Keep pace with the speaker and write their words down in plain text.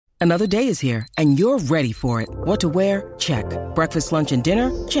Another day is here, and you're ready for it. What to wear? Check. Breakfast, lunch, and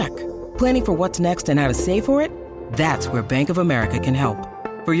dinner? Check. Planning for what's next and how to save for it? That's where Bank of America can help.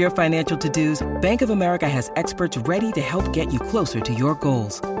 For your financial to-dos, Bank of America has experts ready to help get you closer to your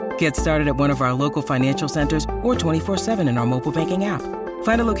goals. Get started at one of our local financial centers or 24/7 in our mobile banking app.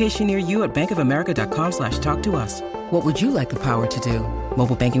 Find a location near you at bankofamerica.com/talktous. What would you like the power to do?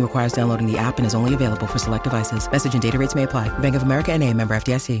 Mobile banking requires downloading the app and is only available for select devices. Message and data rates may apply. Bank of America N.A., member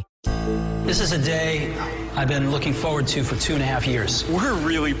FDIC. This is a day I've been looking forward to for 2.5 years. We're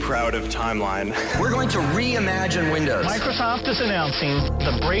really proud of Timeline. We're going to reimagine Windows. Microsoft is announcing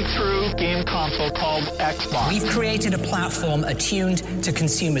the breakthrough game console called Xbox. We've created a platform attuned to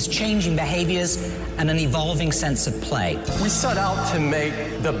consumers' changing behaviors and an evolving sense of play. We set out to make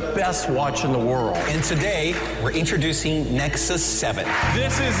the best watch in the world. And today, we're introducing Nexus 7.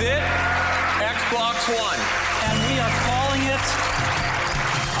 This is it, Xbox One. And we are calling it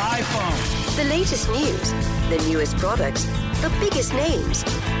iPhone. The latest news, the newest products, the biggest names.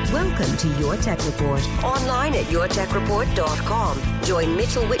 Welcome to Your Tech Report. Online at YourTechReport.com. Join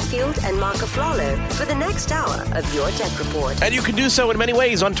Mitchell Whitfield and Mark Aflalo for the next hour of Your Tech Report. And you can do so in many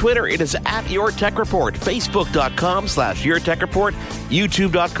ways. On Twitter, it is at YourTechReport. Facebook.com/YourTechReport.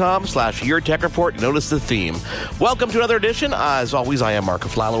 YouTube.com/YourTechReport. Notice the theme. Welcome to another edition. As always, I am Mark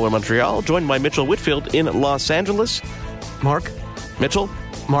Aflalo in Montreal, joined by Mitchell Whitfield in Los Angeles. Mark? Mitchell?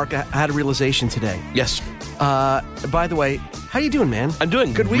 Mark, I had a realization today. Yes. By the way, how you doing, man? I'm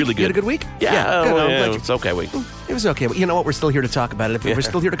doing good week? Really good. You had a good week? Yeah, good. It's okay week. It was okay. But you know what? We're still here to talk about it. If we're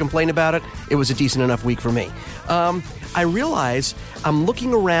still here to complain about it, it was a decent enough week for me. I realize I'm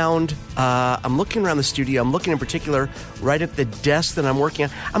looking around the studio. I'm looking in particular right at the desk that I'm working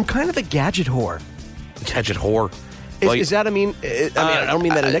on. I'm kind of a gadget whore. Gadget whore. Is that, I don't mean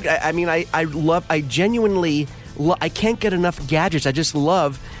that. I genuinely I can't get enough gadgets. I just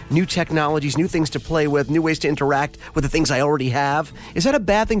love new technologies, new things to play with, new ways to interact with the things I already have. Is that a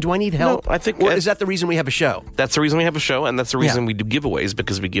bad thing? Do I need help? No, I think... Or is that the reason we have a show? That's the reason we have a show, and that's the reason we do giveaways,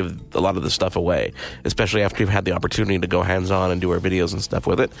 because we give a lot of the stuff away, especially after we've had the opportunity to go hands-on and do our videos and stuff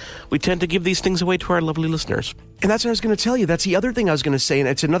with it. We tend to give these things away to our lovely listeners. And that's what I was going to tell you. That's the other thing I was going to say, and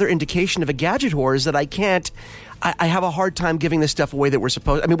it's another indication of a gadget whore, is that I can't... I have a hard time giving this stuff away that we're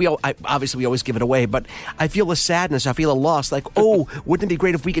supposed... I mean, we always give it away, but I feel a sadness. I feel a loss. Like, oh, wouldn't it be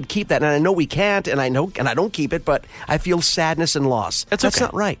great if we could keep that? And I know we can't, and I don't keep it, but I feel sadness and loss. That's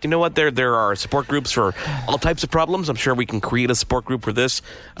not right. You know what? There are support groups for all types of problems. I'm sure we can create a support group for this.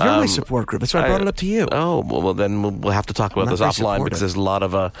 You're my support group. That's why I brought it up to you. Oh, well, then we'll have to talk about this offline, because there's a lot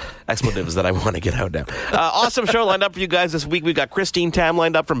of expletives that I want to get out now. Awesome show lined up for you guys this week. We've got Christine Tam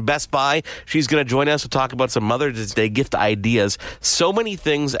lined up from Best Buy. She's going to join us to talk about some Mother's Day gift ideas. So many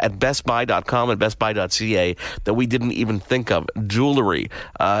things at bestbuy.com and bestbuy.ca that we didn't even think of. Jewelry,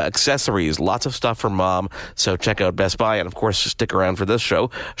 accessories, lots of stuff for mom. So check out Best Buy, and of course, stick around for this show.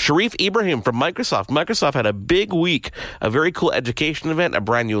 Sharif Ibrahim from Microsoft. Microsoft had a big week, a very cool education event, a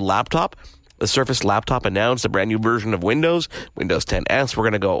brand new laptop. The Surface laptop announced a brand new version of Windows 10 S. We're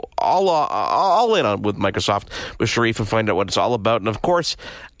going to go all in on with Microsoft with Sharif and find out what it's all about. And of course,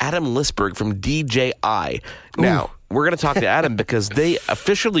 Adam Lisberg from DJI. Now, we're going to talk to Adam because they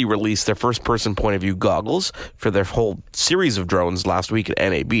officially released their first-person point-of-view goggles for their whole series of drones last week at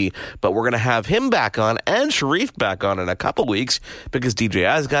NAB. But we're going to have him back on and Sharif back on in a couple weeks because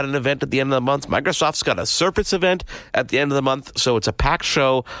DJI's got an event at the end of the month. Microsoft's got a Surface event at the end of the month. So it's a packed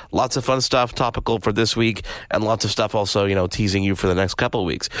show. Lots of fun stuff topical for this week and lots of stuff also, teasing you for the next couple of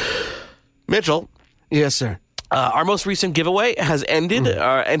weeks. Mitchell. Yes, sir. Our most recent giveaway has ended.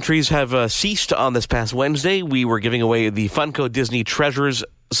 Our entries have ceased on this past Wednesday. We were giving away the Funko Disney Treasures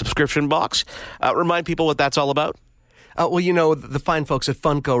subscription box. Remind people what that's all about. Well, the fine folks at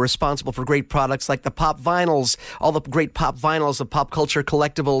Funko are responsible for great products like the pop vinyls, all the great pop vinyls, the pop culture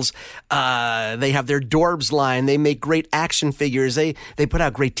collectibles. They have their Dorbs line. They make great action figures. They put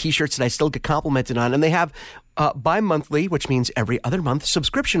out great T-shirts that I still get complimented on. And they have bi-monthly, which means every other month,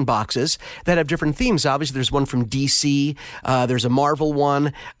 subscription boxes that have different themes. Obviously, there's one from DC, there's a Marvel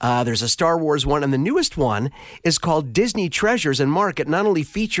one, there's a Star Wars one, and the newest one is called Disney Treasures. And Mark, it not only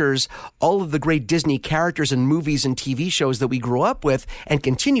features all of the great Disney characters and movies and TV shows that we grew up with and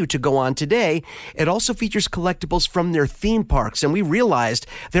continue to go on today, it also features collectibles from their theme parks. And we realized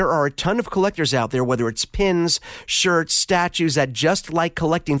there are a ton of collectors out there, whether it's pins, shirts, statues, that just like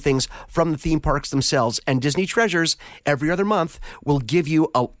collecting things from the theme parks themselves. And Disney Treasures every other month will give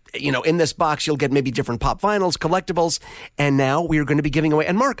you in this box, you'll get maybe different pop vinyls, collectibles, and now we are going to be giving away.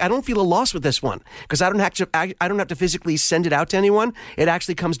 And Mark, I don't feel a loss with this one because I don't have to physically send it out to anyone. It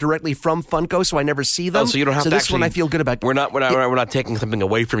actually comes directly from Funko, so I never see them. Oh, so you don't have to. This actually, one I feel good about. We're not taking something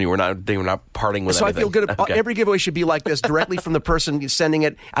away from you. We're not parting with. So anything. I feel good. Okay. Every giveaway should be like this, directly from the person sending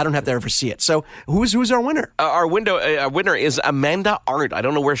it. I don't have to ever see it. So who's our winner? Our winner is Amanda Arndt. I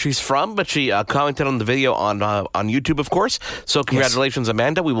don't know where she's from, but she commented on the video on YouTube, of course. So congratulations,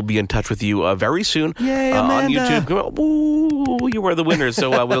 Amanda. We will be in touch with you very soon. Yay, on Amanda. YouTube. Woo, you were the winner.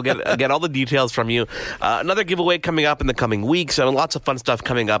 So we'll get all the details from you. Another giveaway coming up in the coming weeks. Lots of fun stuff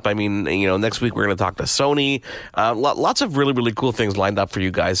coming up. I mean, next week we're going to talk to Sony. Lots of really, really cool things lined up for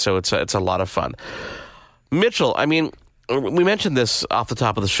you guys. So it's a lot of fun. Mitchell, I mean, we mentioned this off the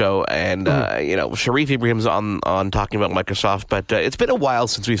top of the show, and Sharif Ibrahim's on talking about Microsoft, but it's been a while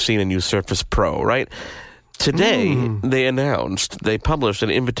since we've seen a new Surface Pro, right? Today, they published an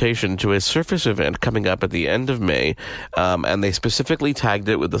invitation to a Surface event coming up at the end of May, and they specifically tagged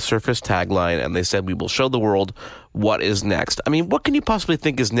it with the Surface tagline, and they said, we will show the world what is next. I mean, what can you possibly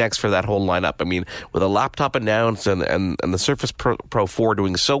think is next for that whole lineup? I mean, with a laptop announced and the Surface Pro 4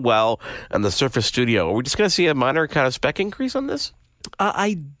 doing so well, and the Surface Studio, are we just going to see a minor kind of spec increase on this?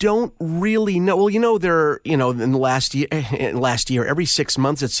 I don't really know. Well, in the last year, every 6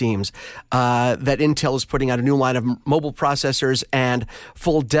 months, it seems, that Intel is putting out a new line of mobile processors and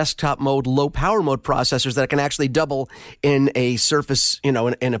full desktop mode, low power mode processors that can actually double in a Surface, in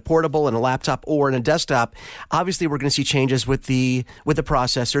a portable, in a laptop, or in a desktop. Obviously, we're going to see changes with the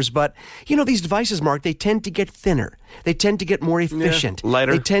processors, but, these devices, Mark, they tend to get thinner. They tend to get more efficient.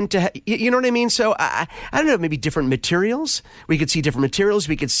 Lighter. They tend to, you know what I mean? So, I don't know, maybe different materials. We could see different materials.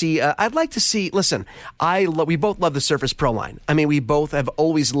 We could see, I'd like to see, listen, we both love the Surface Pro line. I mean, we both have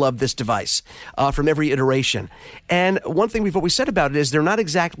always loved this device from every iteration. And one thing we've always said about it is they're not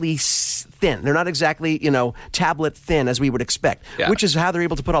exactly thin. They're not exactly, tablet thin as we would expect, which is how they're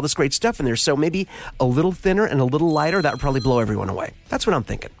able to put all this great stuff in there. So maybe a little thinner and a little lighter, that would probably blow everyone away. That's what I'm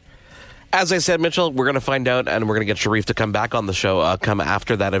thinking. As I said, Mitchell, we're going to find out, and we're going to get Sharif to come back on the show, come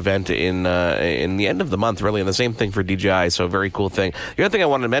after that event in the end of the month, really, and the same thing for DJI, so very cool thing. The other thing I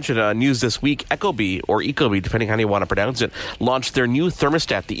wanted to mention, news this week, Ecobee, or Ecobee, depending on how you want to pronounce it, launched their new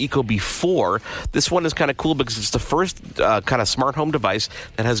thermostat, the Ecobee 4. This one is kind of cool because it's the first kind of smart home device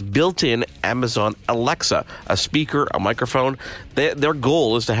that has built-in Amazon Alexa, a speaker, a microphone. Their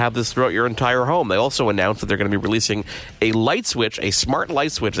goal is to have this throughout your entire home. They also announced that they're going to be releasing a light switch, a smart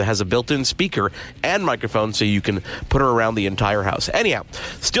light switch that has a built-in speaker and microphone so you can put her around the entire house. Anyhow,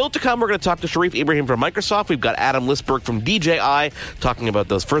 still to come, we're going to talk to Sharif Ibrahim from Microsoft. We've got Adam Lisberg from DJI talking about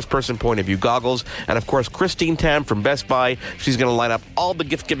those first-person point-of-view goggles. And, of course, Christine Tam from Best Buy. She's going to line up all the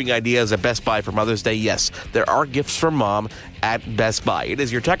gift-giving ideas at Best Buy for Mother's Day. Yes, there are gifts for Mom at Best Buy. It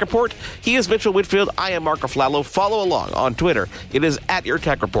is Your Tech Report. He is Mitchell Whitfield. I am Mark Aflalo. Follow along on Twitter. It is at Your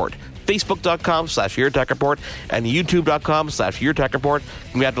Tech Report. Facebook.com/YourTechReport and YouTube.com/YourTechReport.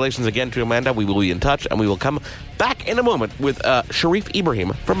 Congratulations again to Amanda. We will be in touch, and we will come back in a moment with Sharif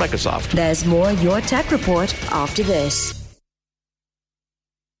Ibrahim from Microsoft. There's more Your Tech Report after this.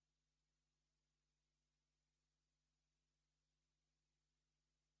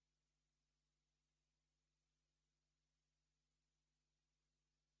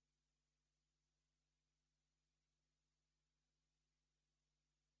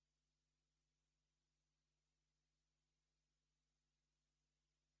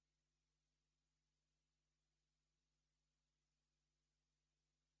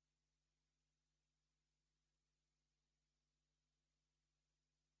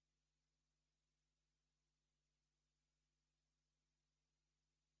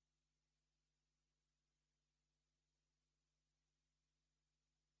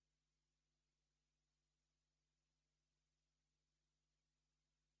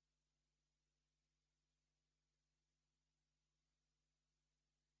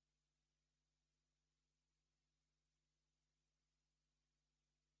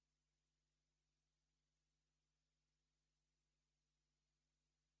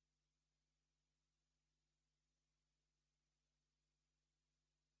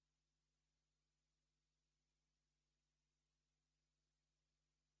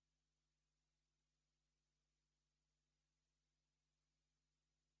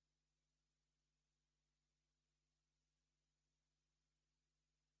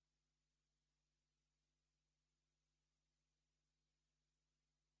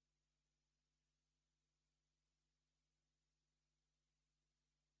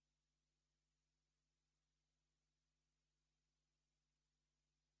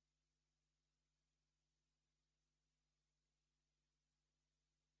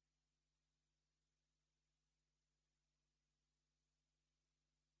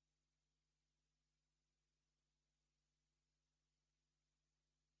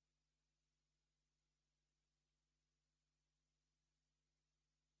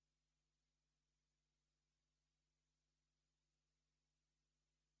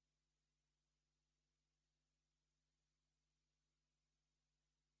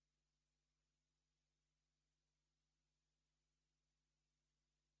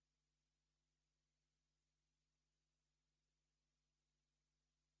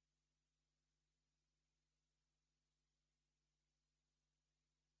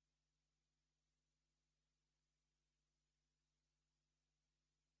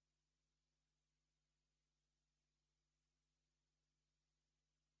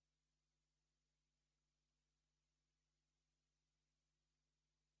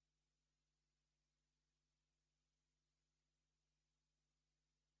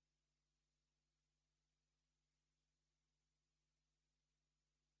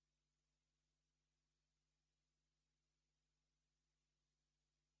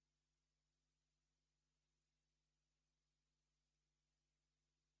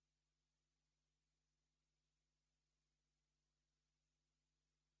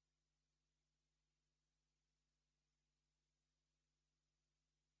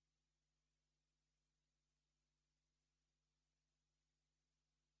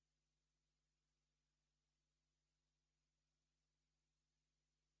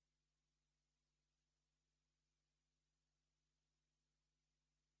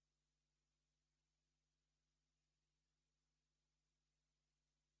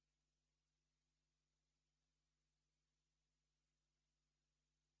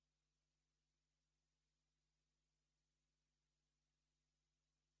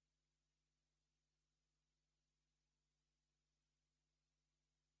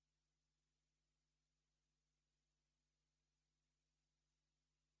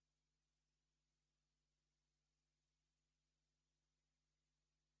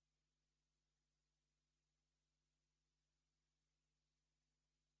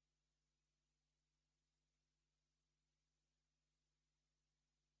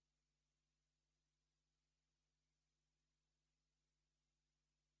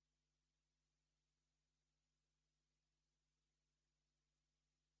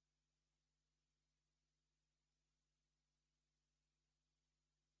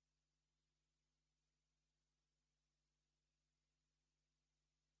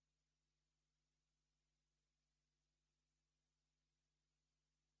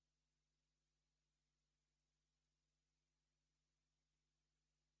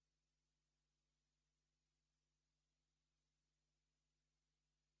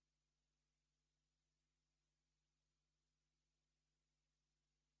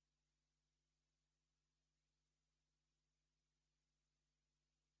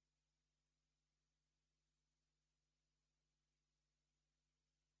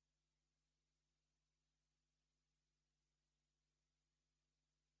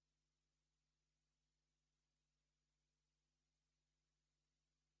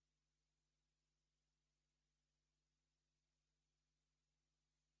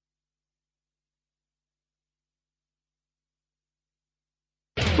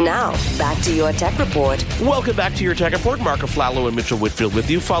 Now, back to Your Tech Report. Welcome back to Your Tech Report. Mark Aflalo and Mitchell Whitfield with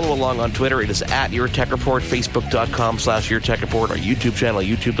you. Follow along on Twitter. It is at Your Tech Report, Facebook.com/Your Tech Report, our YouTube channel,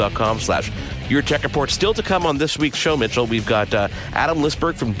 YouTube.com/Your Tech Report. Still to come on this week's show, Mitchell, we've got Adam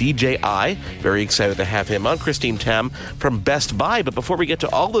Lisberg from DJI. Very excited to have him on. Christine Tam from Best Buy. But before we get to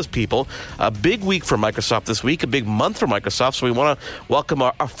all those people, a big week for Microsoft this week, a big month for Microsoft. So we want to welcome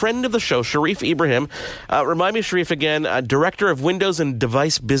our friend of the show, Sharif Ibrahim. Remind me, Sharif, again, Director of Windows and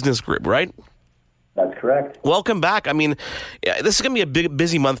Device Business Group, right? That's correct. Welcome back. I mean, this is going to be a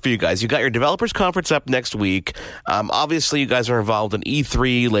busy month for you guys. You got your developers conference up next week. Obviously, you guys are involved in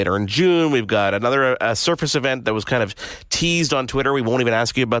E3 later in June. We've got another Surface event that was kind of teased on Twitter. We won't even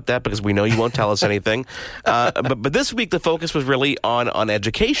ask you about that because we know you won't tell us anything. But this week, the focus was really on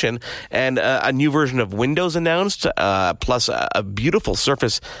education, and a new version of Windows announced, plus a beautiful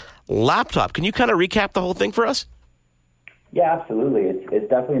Surface laptop. Can you kind of recap the whole thing for us? Yeah, absolutely. It's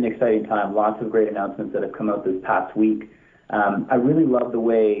definitely an exciting time. Lots of great announcements that have come out this past week. I really love the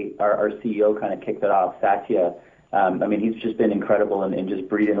way our CEO kind of kicked it off, Satya. He's just been incredible and just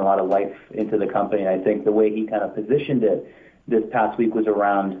breathing a lot of life into the company. And I think the way he kind of positioned it this past week was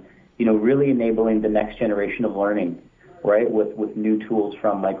around, really enabling the next generation of learning, right, with new tools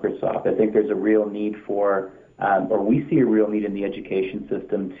from Microsoft. I think there's a real need we see a real need in the education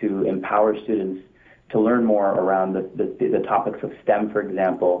system to empower students to learn more around the topics of STEM, for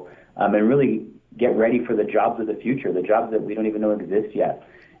example, and really get ready for the jobs of the future, the jobs that we don't even know exist yet.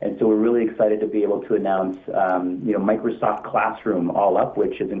 And so we're really excited to be able to announce, Microsoft Classroom all up,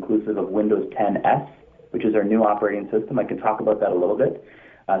 which is inclusive of Windows 10S, which is our new operating system. I can talk about that a little bit.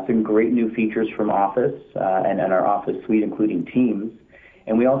 Some great new features from Office and our Office suite, including Teams.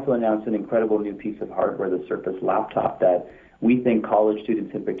 And we also announced an incredible new piece of hardware, the Surface laptop, that we think college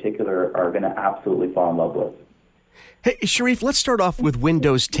students in particular are going to absolutely fall in love with. Hey, Sharif, let's start off with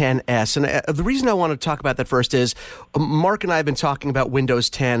Windows 10S. And the reason I want to talk about that first is Mark and I have been talking about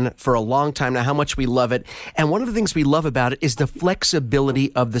Windows 10 for a long time now, how much we love it. And one of the things we love about it is the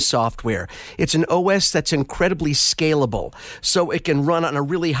flexibility of the software. It's an OS that's incredibly scalable. So it can run on a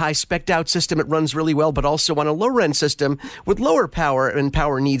really high spec'd out system. It runs really well, but also on a lower end system with lower power and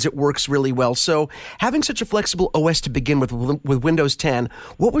power needs, it works really well. So having such a flexible OS to begin with Windows 10,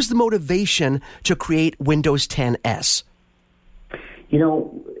 what was the motivation to create Windows 10S?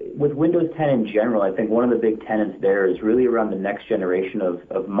 With Windows 10 in general, I think one of the big tenets there is really around the next generation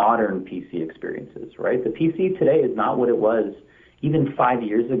of modern PC experiences, right? The PC today is not what it was even 5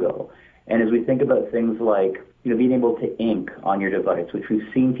 years ago. And as we think about things like, being able to ink on your device, which we've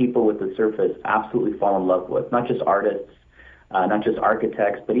seen people with the Surface absolutely fall in love with, not just artists, not just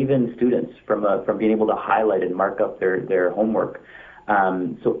architects, but even students from being able to highlight and mark up their homework.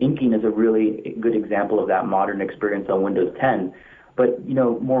 So inking is a really good example of that modern experience on Windows 10. But,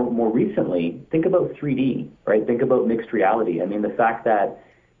 more recently, think about 3D, right? Think about mixed reality. I mean, the fact that,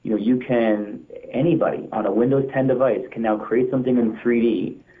 anybody on a Windows 10 device can now create something in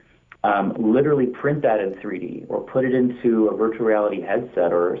 3D, literally print that in 3D, or put it into a virtual reality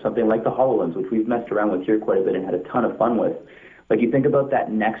headset or something like the HoloLens, which we've messed around with here quite a bit and had a ton of fun with. Like, you think about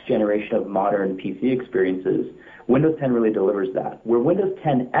that next generation of modern PC experiences, Windows 10 really delivers that. Where Windows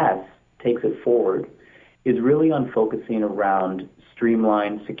 10S takes it forward is really on focusing around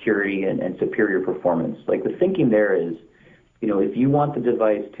streamlined security and superior performance. Like, the thinking there is, if you want the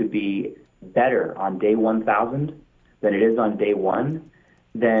device to be better on day 1,000 than it is on day 1,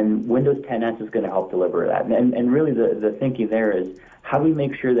 then Windows 10S is going to help deliver that. And really the thinking there is, how do we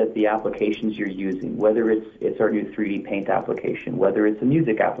make sure that the applications you're using, whether it's our new 3D Paint application, whether it's a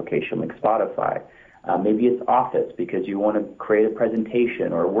music application like Spotify, maybe it's Office because you want to create a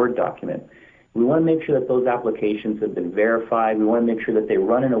presentation or a Word document, we want to make sure that those applications have been verified. We want to make sure that they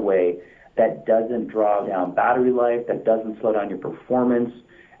run in a way that doesn't draw down battery life, that doesn't slow down your performance.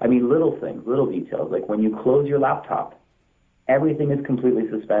 I mean, little things, little details. Like when you close your laptop, everything is completely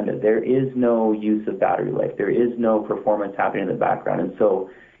suspended. There is no use of battery life. There is no performance happening in the background. And so,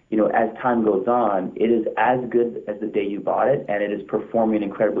 as time goes on, it is as good as the day you bought it, and it is performing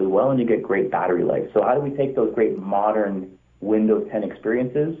incredibly well, and you get great battery life. So how do we take those great modern Windows 10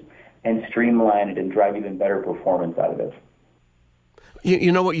 experiences and streamline it and drive even better performance out of it?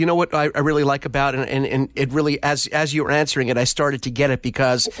 You know what I really like about it, and it really, as you were answering it, I started to get it,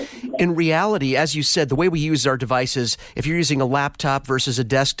 because in reality, as you said, the way we use our devices, if you're using a laptop versus a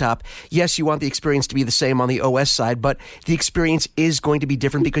desktop, yes, you want the experience to be the same on the OS side, but the experience is going to be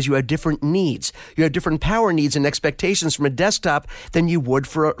different because you have different needs. You have different power needs and expectations from a desktop than you would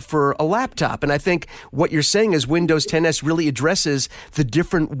for a laptop. And I think what you're saying is Windows 10S really addresses the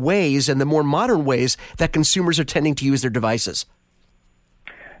different ways and the more modern ways that consumers are tending to use their devices.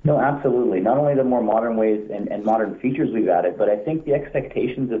 No, absolutely. Not only the more modern ways and modern features we've added, but I think the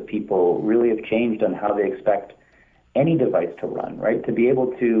expectations of people really have changed on how they expect any device to run, right? To be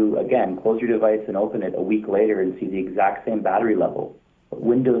able to, again, close your device and open it a week later and see the exact same battery level.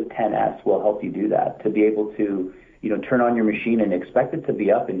 Windows 10s will help you do that. To be able to, turn on your machine and expect it to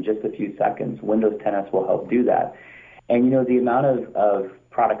be up in just a few seconds, Windows 10s will help do that. And, the amount of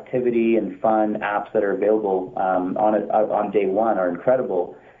productivity and fun apps that are available on day one are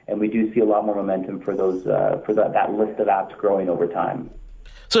incredible. And we do see a lot more momentum for those that list of apps growing over time.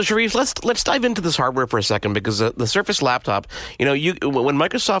 So, Sharif, let's dive into this hardware for a second, because the Surface laptop, when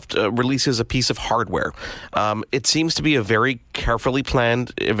Microsoft releases a piece of hardware, it seems to be a very carefully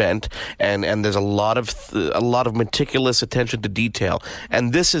planned event, and there's a lot of meticulous attention to detail,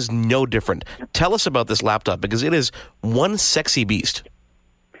 and this is no different. Tell us about this laptop, because it is one sexy beast.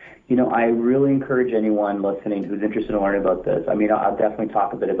 I really encourage anyone listening who's interested in learning about this. I'll definitely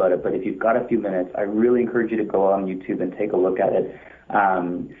talk a bit about it, but if you've got a few minutes, I really encourage you to go on YouTube and take a look at it.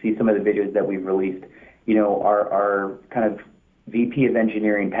 See some of the videos that we've released. Our kind of VP of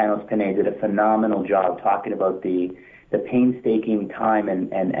Engineering, Panos Panay, did a phenomenal job talking about the painstaking time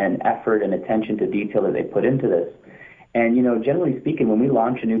and effort and attention to detail that they put into this. And, generally speaking, when we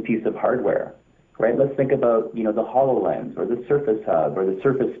launch a new piece of hardware, right, let's think about, the HoloLens or the Surface Hub or the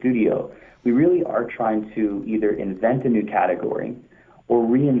Surface Studio. We really are trying to either invent a new category or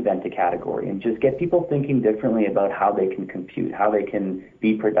reinvent a category and just get people thinking differently about how they can compute, how they can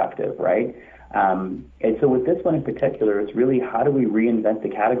be productive, right? And so with this one in particular, it's really how do we reinvent the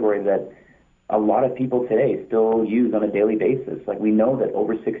category that a lot of people today still use on a daily basis. Like, we know that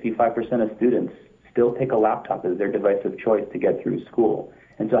over 65% of students still take a laptop as their device of choice to get through school.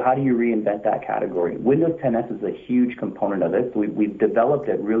 And so how do you reinvent that category? Windows 10s is a huge component of it. We've developed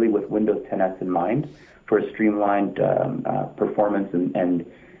it really with Windows 10s in mind, for a streamlined performance and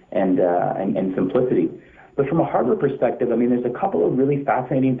simplicity. But from a hardware perspective, there's a couple of really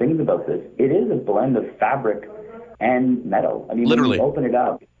fascinating things about this. It is a blend of fabric and metal. Literally. When you open it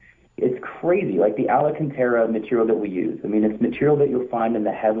up, it's crazy. Like the Alcantara material that we use. It's material that you'll find in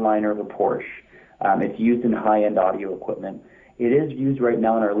the headliner of a Porsche. It's used in high-end audio equipment. It is used right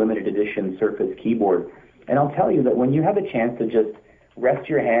now in our limited edition Surface keyboard. And I'll tell you that when you have a chance to just rest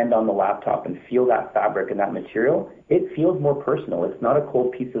your hand on the laptop and feel that fabric and that material, it feels more personal. It's not a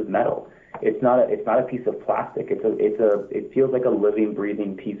cold piece of metal. It's not a piece of plastic. It feels like a living,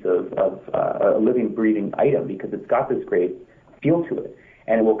 breathing piece of a living, breathing item, because it's got this great feel to it.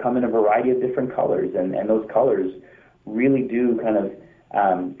 And it will come in a variety of different colors, and those colors really do kind of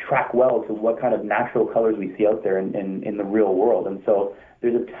track well to what kind of natural colors we see out there in the real world. And so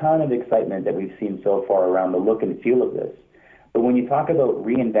there's a ton of excitement that we've seen so far around the look and feel of this. But when you talk about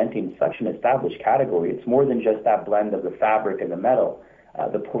reinventing such an established category, it's more than just that blend of the fabric and the metal.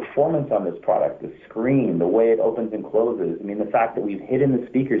 The performance on this product, the screen, the way it opens and closes, the fact that we've hidden the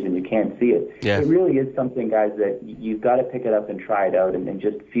speakers and you can't see it. Yeah. It really is something, guys, that you've got to pick it up and try it out and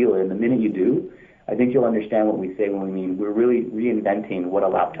just feel it. And the minute you do, I think you'll understand what we say when we mean we're really reinventing what a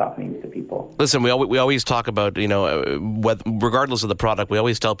laptop means to people. Listen, we always talk about, regardless of the product, we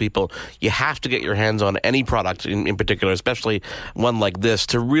always tell people you have to get your hands on any product in particular, especially one like this,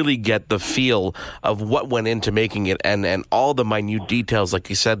 to really get the feel of what went into making it and all the minute details, like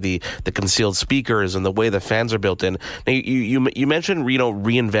you said, the concealed speakers and the way the fans are built in. Now, you mentioned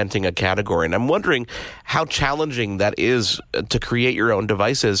reinventing a category, and I'm wondering how challenging that is to create your own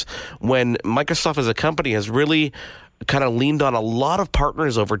devices when Microsoft as a company has really kind of leaned on a lot of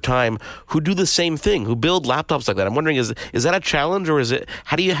partners over time who do the same thing, who build laptops like that. I'm wondering, is that a challenge, or is it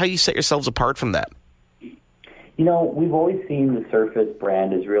how do you set yourselves apart from that? We've always seen the Surface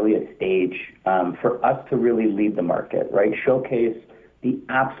brand as really a stage for us to really lead the market, right? Showcase the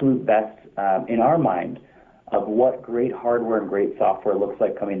absolute best in our mind of what great hardware and great software looks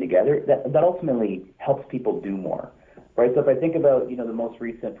like coming together that ultimately helps people do more. Right, so if I think about, the most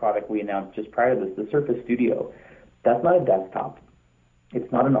recent product we announced just prior to this, the Surface Studio, that's not a desktop. It's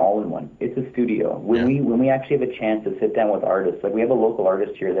not an all-in-one. It's a studio. When we actually have a chance to sit down with artists, like we have a local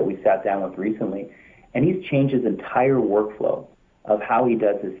artist here that we sat down with recently, and he's changed his entire workflow of how he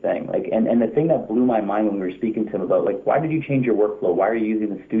does his thing. Like, and the thing that blew my mind when we were speaking to him about, like, why did you change your workflow? Why are you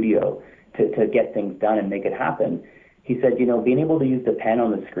using the studio to get things done and make it happen? He said, being able to use the pen on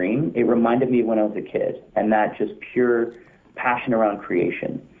the screen, it reminded me of when I was a kid, and that just pure passion around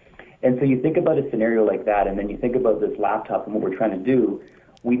creation. And so you think about a scenario like that, and then you think about this laptop and what we're trying to do,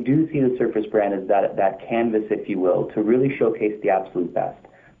 we do see the Surface brand as that canvas, if you will, to really showcase the absolute best.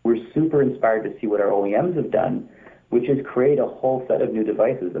 We're super inspired to see what our OEMs have done, which has created a whole set of new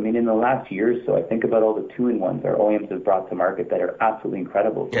devices. I mean, in the last year or so, I think about all the two-in-ones our OEMs have brought to market that are absolutely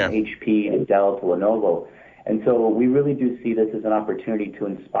incredible, from HP to Dell to Lenovo. And so we really do see this as an opportunity to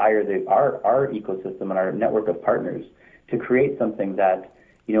inspire our ecosystem and our network of partners to create something that,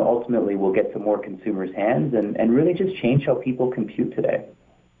 ultimately will get to more consumers' hands and really just change how people compute today.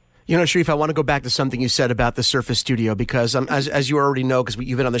 Sharif, I want to go back to something you said about the Surface Studio because, as you already know, because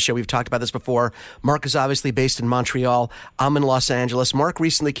you've been on the show, we've talked about this before. Mark is obviously based in Montreal. I'm in Los Angeles. Mark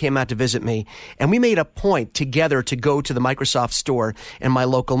recently came out to visit me, and we made a point together to go to the Microsoft store in my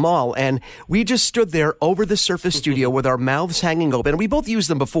local mall. And we just stood there over the Surface Studio with our mouths hanging open. And we both used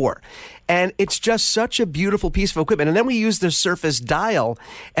them before. And it's just such a beautiful piece of equipment. And then we used the Surface Dial.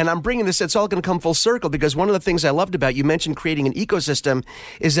 And I'm bringing this, it's all going to come full circle because one of the things I loved about you mentioned creating an ecosystem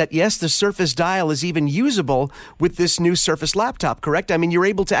is that, yes, the Surface Dial is even usable with this new Surface laptop, correct? I mean, you're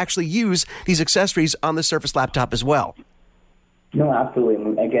able to actually use these accessories on the Surface laptop as well. No, absolutely.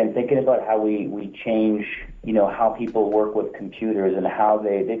 And again, thinking about how we change, how people work with computers and how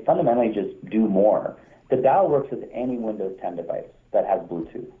they fundamentally just do more. The Dial works with any Windows 10 device that has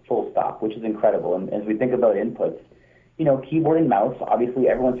Bluetooth, full stop, which is incredible. And as we think about inputs, keyboard and mouse, obviously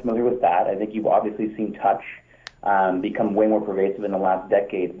everyone's familiar with that. I think you've obviously seen touch become way more pervasive in the last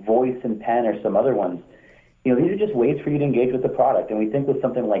decade. Voice and pen are some other ones. These are just ways for you to engage with the product. And we think with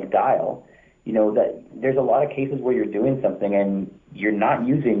something like Dial, that there's a lot of cases where you're doing something and you're not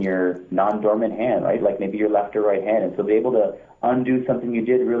using your non-dormant hand, right? Like maybe your left or right hand. And so be able to undo something you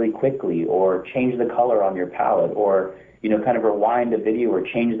did really quickly or change the color on your palette or, kind of rewind a video or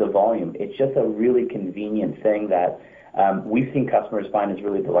change the volume. It's just a really convenient thing that we've seen customers find is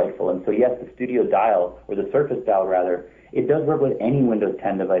really delightful. And so, yes, the Studio Dial, or the Surface Dial rather, it does work with any Windows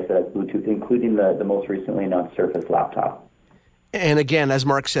 10 device that has Bluetooth, including the most recently announced Surface laptop. And again, as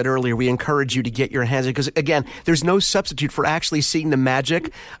Mark said earlier, we encourage you to get your hands on it because, again, there's no substitute for actually seeing the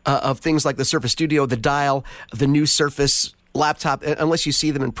magic of things like the Surface Studio, the Dial, the new Surface laptop, unless you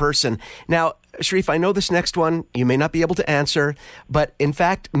see them in person. Now, Sharif, I know this next one you may not be able to answer, but in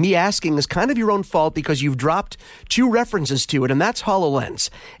fact, me asking is kind of your own fault because you've dropped two references to it, and that's HoloLens.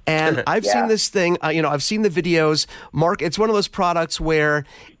 And I've seen this thing, I've seen the videos. Mark, it's one of those products where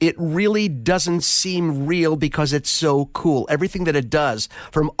it really doesn't seem real because it's so cool. Everything that it does,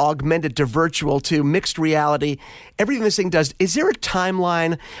 from augmented to virtual to mixed reality, everything this thing does. Is there a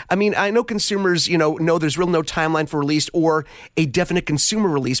timeline? I mean, I know consumers, know there's really no timeline for release or a definite consumer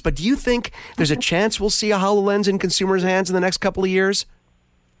release, but do you think there's a chance we'll see a HoloLens in consumers' hands in the next couple of years?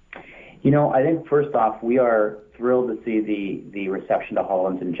 I think first off, we are thrilled to see the reception to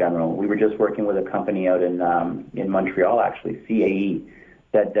HoloLens in general. We were just working with a company out in Montreal, actually, CAE,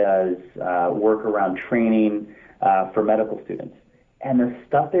 that does work around training for medical students. And the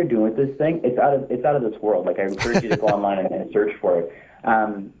stuff they're doing with this thing, it's out of this world. Like, I encourage you to go online and search for it.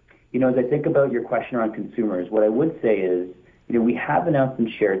 As I think about your question around consumers, what I would say is, we have announced and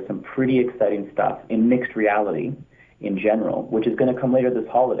shared some pretty exciting stuff in mixed reality in general, which is going to come later this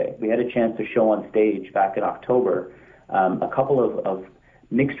holiday. We had a chance to show on stage back in October a couple of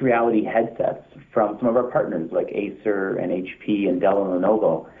mixed reality headsets from some of our partners like Acer and HP and Dell and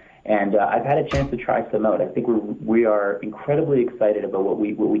Lenovo. And I've had a chance to try some out. I think we are incredibly excited about what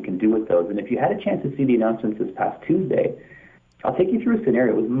we can do with those. And if you had a chance to see the announcements this past Tuesday, I'll take you through a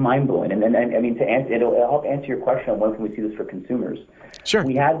scenario. It was mind-blowing. And it'll help answer your question on when can we see this for consumers. Sure.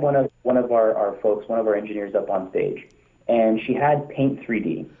 We had one of our folks, one of our engineers up on stage, and she had Paint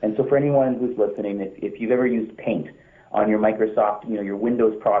 3D. And so for anyone who's listening, if you've ever used Paint on your Microsoft, your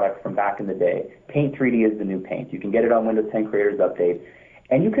Windows product from back in the day, Paint 3D is the new Paint. You can get it on Windows 10 Creators Update.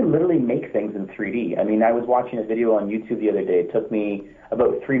 And you can literally make things in 3D. I mean, I was watching a video on YouTube the other day. It took me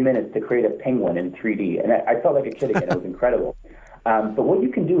about 3 minutes to create a penguin in 3D. And I felt like a kid again. It was incredible. But what you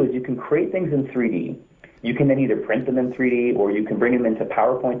can do is you can create things in 3D. You can then either print them in 3D or you can bring them into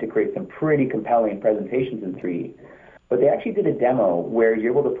PowerPoint to create some pretty compelling presentations in 3D. But they actually did a demo where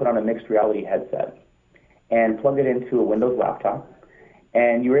you're able to put on a mixed reality headset and plug it into a Windows laptop.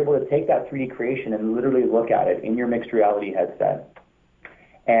 And you're able to take that 3D creation and literally look at it in your mixed reality headset.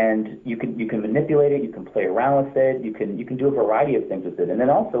 And you can manipulate it, you can play around with it, you can do a variety of things with it. And then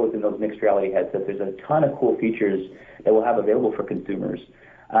also within those mixed reality headsets, there's a ton of cool features that we'll have available for consumers.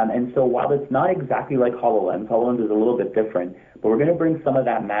 And so while it's not exactly like HoloLens is a little bit different, but we're going to bring some of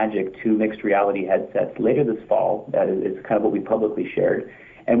that magic to mixed reality headsets later this fall. That is kind of what we publicly shared.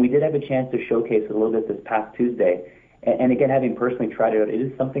 And we did have a chance to showcase it a little bit this past Tuesday. And again, having personally tried it out, it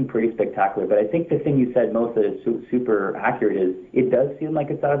is something pretty spectacular. But I think the thing you said most that is super accurate is it does feel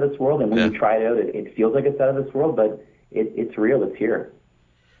like it's out of this world. And when you try it out, it feels like it's out of this world, but it's real. It's here.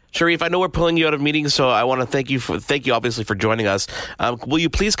 Sharif, I know we're pulling you out of meetings, so I want to thank you obviously for joining us. Will you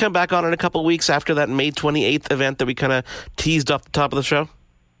please come back on in a couple of weeks after that May 28th event that we kind of teased off the top of the show?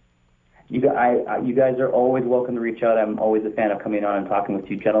 You guys are always welcome to reach out. I'm always a fan of coming on and talking with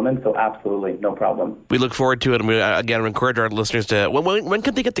you gentlemen, so absolutely, no problem. We look forward to it, and we, again, encourage our listeners to... When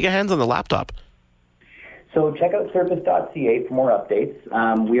can they get their hands on the laptop? So check out surface.ca for more updates.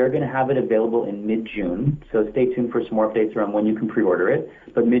 We are going to have it available in mid-June, so stay tuned for some more updates around when you can pre-order it.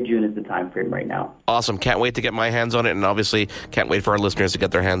 But mid-June is the time frame right now. Awesome. Can't wait to get my hands on it, and obviously can't wait for our listeners to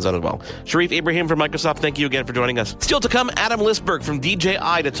get their hands on it as well. Sharif Ibrahim from Microsoft, thank you again for joining us. Still to come, Adam Listberg from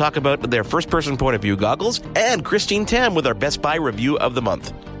DJI to talk about their first-person point of view goggles, and Christine Tam with our Best Buy review of the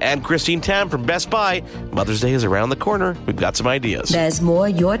month. And Christine Tam from Best Buy, Mother's Day is around the corner. We've got some ideas. There's more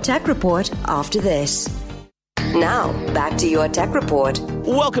Your Tech Report after this. Now, back to Your Tech Report.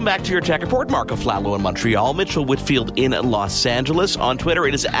 Welcome back to Your Tech Report. Marco Flallo in Montreal, Mitchell Whitfield in Los Angeles. On Twitter,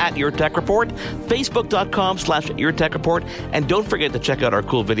 it is at Your Tech Report, Facebook.com/Your Tech Report. And don't forget to check out our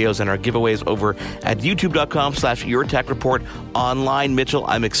cool videos and our giveaways over at YouTube.com/Your Tech Report online. Mitchell,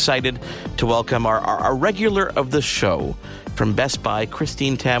 I'm excited to welcome our regular of the show from Best Buy,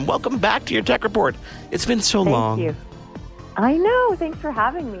 Christine Tam. Welcome back to Your Tech Report. It's been so long. Thank you. I know. Thanks for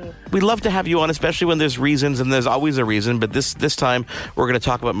having me. We love to have you on, especially when there's reasons, and there's always a reason. But this time, we're going to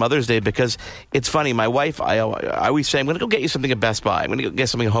talk about Mother's Day because it's funny. My wife, I always say, I'm going to go get you something at Best Buy. I'm going to go get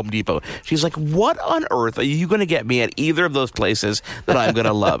something at Home Depot. She's like, what on earth are you going to get me at either of those places that I'm going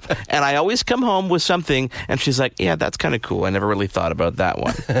to love? And I always come home with something, and she's like, yeah, that's kind of cool. I never really thought about that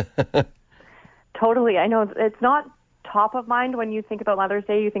one. Totally. I know it's not top of mind when you think about Mother's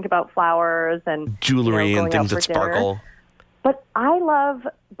Day. You think about flowers and jewelry and things that sparkle. Dinner. But I love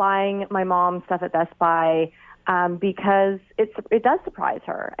buying my mom stuff at Best Buy because it does surprise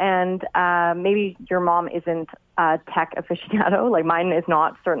her. And maybe your mom isn't a tech aficionado, like mine is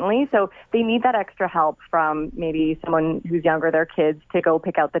not, certainly. So they need that extra help from maybe someone who's younger, their kids, to go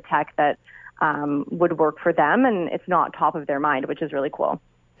pick out the tech that would work for them. And it's not top of their mind, which is really cool.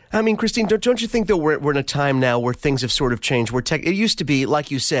 I mean, Christine, don't you think, though, we're in a time now where things have sort of changed, where it used to be, like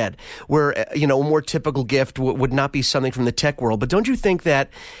you said, where, a more typical gift would not be something from the tech world. But don't you think that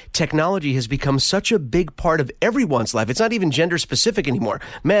technology has become such a big part of everyone's life? It's not even gender specific anymore.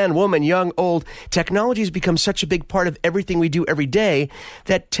 Man, woman, young, old. Technology has become such a big part of everything we do every day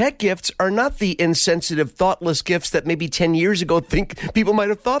that tech gifts are not the insensitive, thoughtless gifts that maybe 10 years ago people might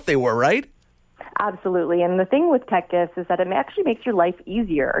have thought they were, right? Absolutely. And the thing with tech gifts is that it actually makes your life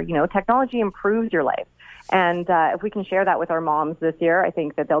easier. Technology improves your life. And if we can share that with our moms this year, I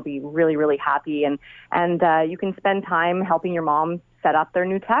think that they'll be really, really happy. And you can spend time helping your mom set up their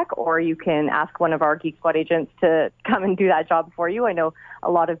new tech, or you can ask one of our Geek Squad agents to come and do that job for you. I know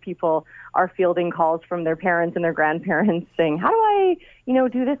a lot of people are fielding calls from their parents and their grandparents saying, how do I,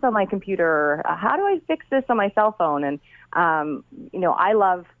 do this on my computer? How do I fix this on my cell phone? And, I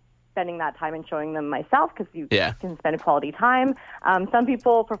love spending that time and showing them myself because you can spend quality time. Some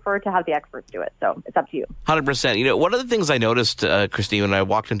people prefer to have the experts do it, so it's up to you. 100%. One of the things I noticed, Christine, when I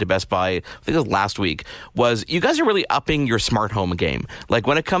walked into Best Buy, I think it was last week, was you guys are really upping your smart home game. Like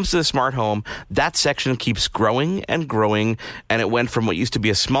when it comes to the smart home, that section keeps growing and growing, and it went from what used to be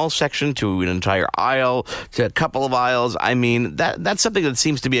a small section to an entire aisle to a couple of aisles. I mean, that's something that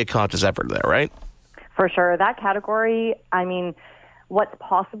seems to be a conscious effort there, right? For sure. That category, what's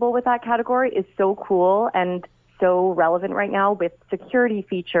possible with that category is so cool and so relevant right now with security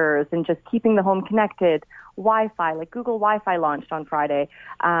features and just keeping the home connected. Wi-Fi, like Google Wi-Fi launched on Friday.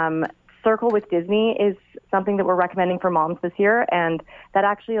 Circle with Disney is something that we're recommending for moms this year, and that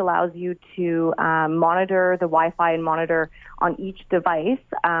actually allows you to monitor the Wi-Fi and monitor on each device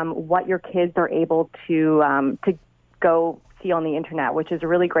what your kids are able to go see on the internet, which is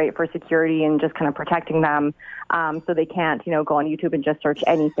really great for security and just kind of protecting them so they can't, go on YouTube and just search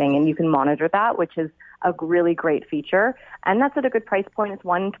anything. And you can monitor that, which is a really great feature. And that's at a good price point. It's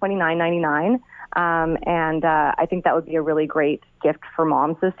 $129.99. And I think that would be a really great gift for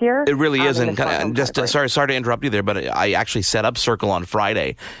moms this year. It really is. And just sorry to interrupt you there, but I actually set up Circle on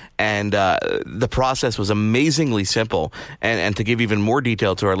Friday, and the process was amazingly simple. And to give even more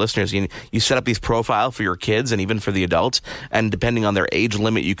detail to our listeners, you set up these profiles for your kids and even for the adults, and depending on their age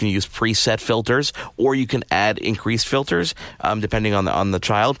limit, you can use preset filters or you can add increased filters depending on the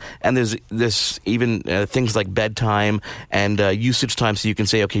child. And there's even things like bedtime and usage time, so you can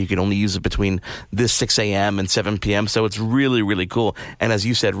say, okay, you can only use it between this 6 a.m. and 7 p.m. So it's really, really cool. And as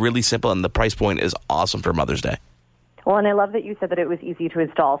you said, really simple, and the price point is awesome for Mother's Day. Well, and I love that you said that it was easy to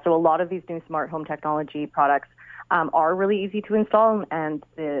install. So a lot of these new smart home technology products are really easy to install, and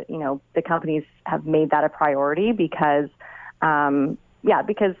the companies have made that a priority because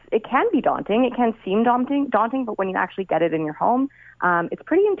because it can be daunting. It can seem daunting, but when you actually get it in your home, it's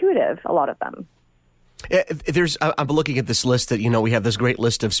pretty intuitive, a lot of them. I'm looking at this list that, we have this great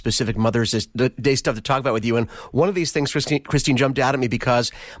list of specific Mother's Day stuff to talk about with you. And one of these things, Christine jumped out at me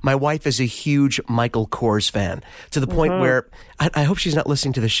because my wife is a huge Michael Kors fan, to the point where I hope she's not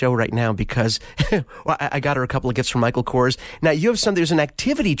listening to the show right now, because I got her a couple of gifts from Michael Kors. Now, there's an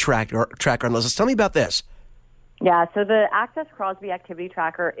activity tracker on this. Tell me about this. Yeah, so the Access Crosby Activity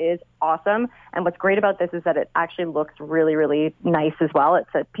Tracker is awesome. And what's great about this is that it actually looks really, really nice as well.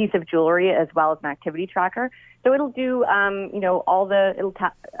 It's a piece of jewelry as well as an activity tracker. So it'll do, it'll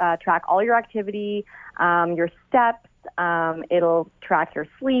track all your activity, your steps. It'll track your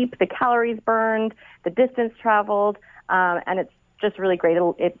sleep, the calories burned, the distance traveled, and it's just really great.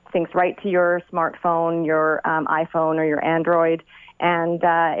 It syncs right to your smartphone, your iPhone, or your Android. And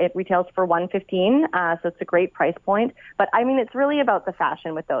it retails for $115, so it's a great price point. But, it's really about the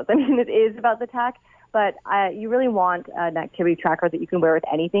fashion with those. It is about the tech, but you really want an activity tracker that you can wear with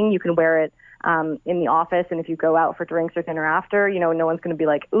anything. You can wear it in the office, and if you go out for drinks or dinner after, no one's going to be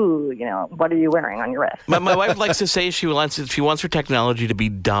like, ooh, what are you wearing on your wrist? My wife likes to say she wants her technology to be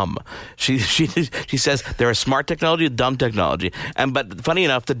dumb. She says there is smart technology, dumb technology, but funny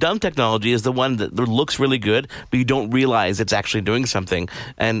enough, the dumb technology is the one that looks really good, but you don't realize it's actually doing something.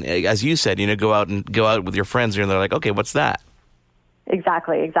 And as you said, go out with your friends, and they're like, okay, what's that?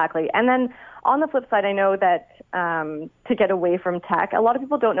 Exactly. And then on the flip side, I know that to get away from tech, a lot of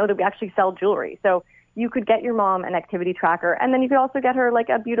people don't know that we actually sell jewelry. So you could get your mom an activity tracker, and then you could also get her like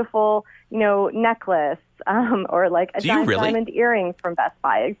a beautiful, necklace or like a diamond earrings from Best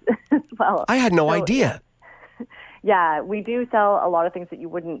Buy as well. I had no idea. Yeah, we do sell a lot of things that you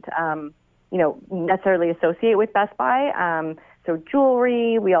wouldn't, necessarily associate with Best Buy. So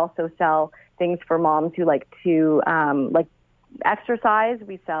jewelry. We also sell things for moms who like to exercise.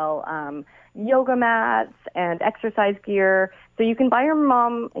 We sell yoga mats and exercise gear. So you can buy your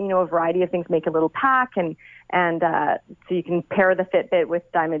mom, a variety of things, make a little pack, and so you can pair the Fitbit with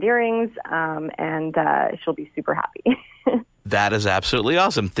diamond earrings, and she'll be super happy. That is absolutely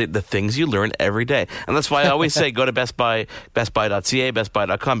awesome. The things you learn every day. And that's why I always say go to Best Buy, bestbuy.ca,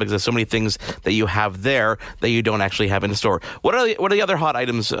 bestbuy.com, because there's so many things that you have there that you don't actually have in the store. What are the other hot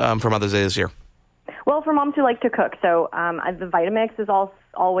items for Mother's Day this year? Well, for moms who like to cook, so the Vitamix is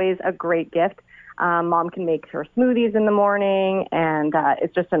always a great gift. Mom can make her smoothies in the morning, and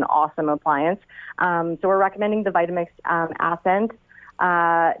it's just an awesome appliance. So we're recommending the Vitamix Ascent,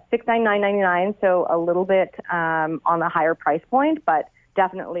 $699.99, so a little bit on the higher price point, but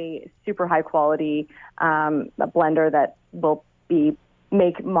definitely super high quality, a blender that will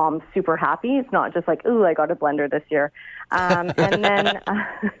make mom super happy. It's not just like, ooh, I got a blender this year. And then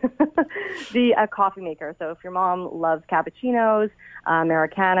the coffee maker. So if your mom loves cappuccinos,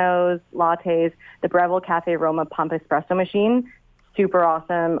 Americanos, lattes, the Breville Cafe Roma Pump Espresso Machine, super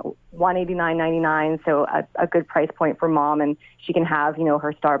awesome, $189.99. So a good price point for mom, and she can have,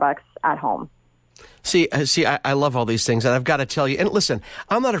 her Starbucks at home. See, I love all these things, and I've got to tell you, and listen,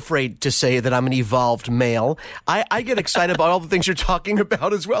 I'm not afraid to say that I'm an evolved male. I get excited about all the things you're talking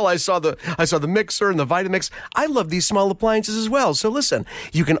about as well. I saw the mixer and the Vitamix. I love these small appliances as well. So listen,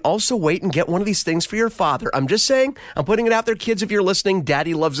 you can also wait and get one of these things for your father. I'm just saying, I'm putting it out there, kids, if you're listening,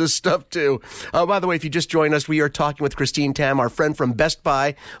 Daddy loves this stuff too. By the way, if you just joined us, we are talking with Christine Tam, our friend from Best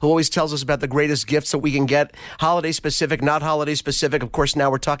Buy, who always tells us about the greatest gifts that we can get, holiday specific, not holiday specific. Of course, now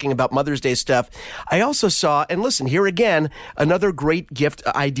we're talking about Mother's Day stuff. I also saw, and listen, here again, another great gift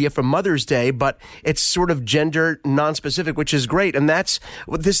idea for Mother's Day, but it's sort of gender non-specific, which is great. And that's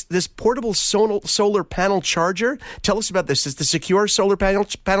this portable solar panel charger. Tell us about this. It's the secure solar panel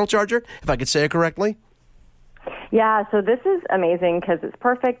charger, if I could say it correctly. Yeah, so this is amazing because it's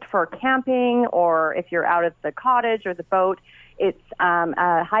perfect for camping, or if you're out at the cottage or the boat. It's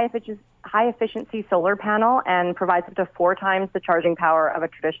a high efficiency solar panel and provides up to 4 times the charging power of a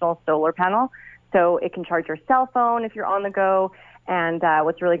traditional solar panel. So it can charge your cell phone if you're on the go. And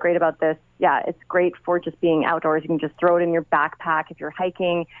what's really great about this, it's great for just being outdoors. You can just throw it in your backpack if you're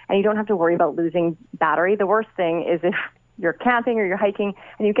hiking, and you don't have to worry about losing battery. The worst thing is if you're camping or you're hiking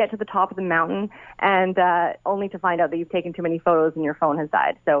and you get to the top of the mountain and only to find out that you've taken too many photos and your phone has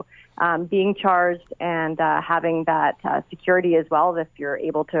died. So being charged and having that security as well, if you're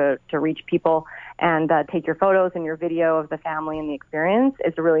able to reach people and take your photos and your video of the family and the experience,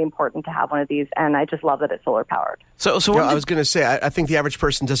 is really important to have one of these. And I just love that it's solar powered. So I was going to say, I think the average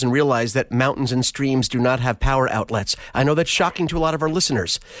person doesn't realize that mountains and streams do not have power outlets. I know that's shocking to a lot of our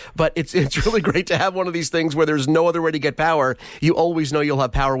listeners, but it's really great to have one of these things where there's no other way to get power. You always know you'll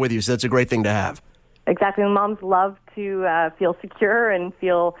have power with you, so that's a great thing to have. Exactly. Moms love to feel secure and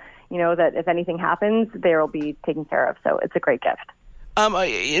feel, that if anything happens, they'll be taken care of. So it's a great gift.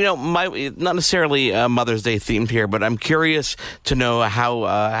 Not necessarily Mother's Day themed here, but I'm curious to know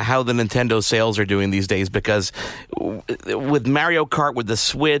how the Nintendo sales are doing these days, because with Mario Kart, with the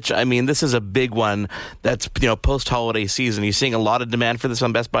Switch, I mean, this is a big one that's, post-holiday season. Are you seeing a lot of demand for this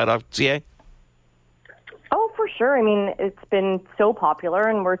on BestBuy.ca? Oh, for sure. I mean, it's been so popular,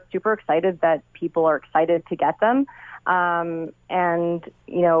 and we're super excited that people are excited to get them.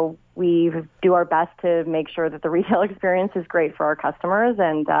 We do our best to make sure that the retail experience is great for our customers,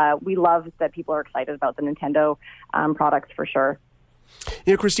 and we love that people are excited about the Nintendo products for sure.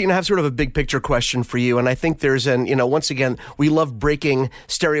 Christine, I have sort of a big picture question for you, and I think there's once again, we love breaking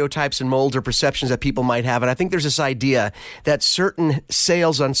stereotypes and molds or perceptions that people might have, and I think there's this idea that certain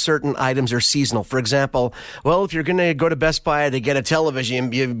sales on certain items are seasonal. For example, if you're going to go to Best Buy to get a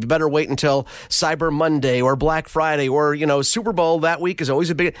television, you better wait until Cyber Monday or Black Friday or, Super Bowl that week is always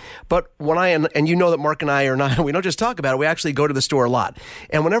a big... But when and you know that Mark and I are not, we don't just talk about it, we actually go to the store a lot.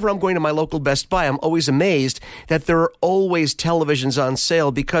 And whenever I'm going to my local Best Buy, I'm always amazed that there are always televisions on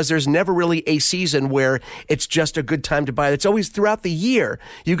sale, because there's never really a season where it's just a good time to buy. It's always throughout the year.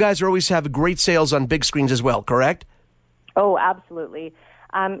 You guys always have great sales on big screens as well, correct? Oh, absolutely.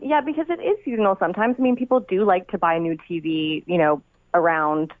 Because it is seasonal sometimes. I mean, people do like to buy a new TV,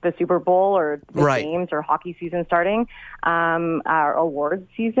 around the Super Bowl or the games or hockey season starting, or awards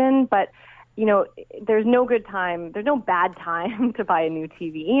season. But there's no bad time to buy a new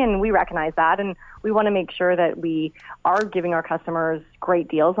TV, and we recognize that, and we want to make sure that we are giving our customers great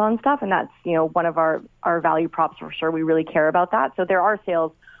deals on stuff, and that's, one of our value props for sure. We really care about that. So there are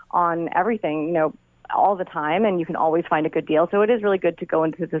sales on everything, all the time, and you can always find a good deal. So it is really good to go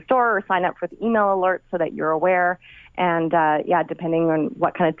into the store or sign up for the email alerts so that you're aware. And, depending on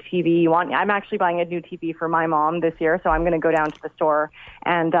what kind of TV you want. I'm actually buying a new TV for my mom this year, so I'm going to go down to the store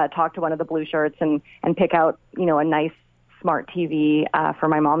and talk to one of the blue shirts and pick out, a nice smart TV for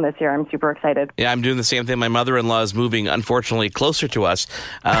my mom this year. I'm super excited. Yeah, I'm doing the same thing. My mother-in-law is moving, unfortunately, closer to us,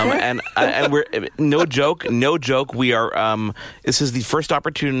 and we're no joke. We are. This is the first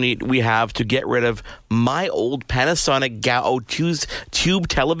opportunity we have to get rid of my old Panasonic tube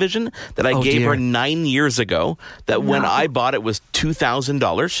television that I gave her 9 years ago. That when I bought it was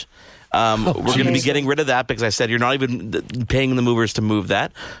 $2,000. We're going to be getting rid of that because I said you're not even paying the movers to move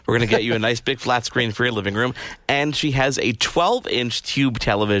that. We're going to get you a nice big flat screen for your living room. And she has a 12-inch tube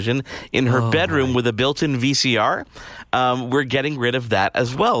television in her bedroom with a built-in VCR. We're getting rid of that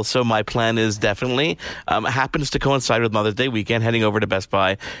as well. So my plan is definitely, happens to coincide with Mother's Day weekend, heading over to Best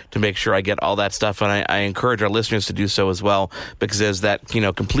Buy to make sure I get all that stuff. And I encourage our listeners to do so as well, because there's that,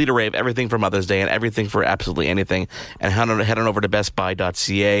 complete array of everything for Mother's Day and everything for absolutely anything. And head on over to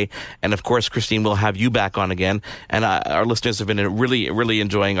bestbuy.ca. And of course, Christine, we'll have you back on again. And our listeners have been really, really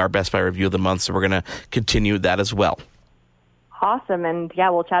enjoying our Best Buy review of the month. So we're going to continue that as well. Awesome. And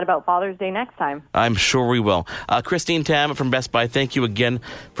we'll chat about Father's Day next time. I'm sure we will. Christine Tam from Best Buy, thank you again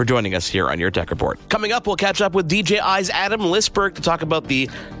for joining us here on Your Tech Report. Coming up, we'll catch up with DJI's Adam Lisberg to talk about the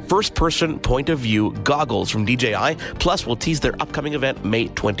first-person point of view goggles from DJI. Plus, we'll tease their upcoming event May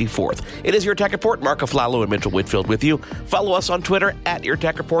 24th. It is Your Tech Report. Mark Aflalo and Mitchell Whitfield with you. Follow us on Twitter at Your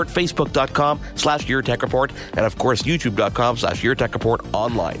Tech Report, Facebook.com/Your Tech Report, and of course, YouTube.com/Your Tech Report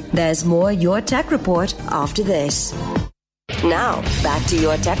online. There's more Your Tech Report after this. Now, back to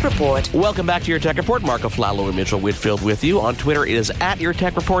Your Tech Report. Welcome back to Your Tech Report. Mark Aflalo and Mitchell Whitfield with you. On Twitter, it is at Your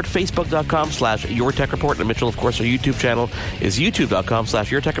Tech Report, Facebook.com/Your Tech Report. And Mitchell, of course, our YouTube channel is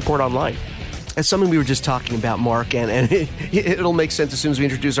YouTube.com/Your Tech Report online. As something we were just talking about, Mark, and it'll make sense as soon as we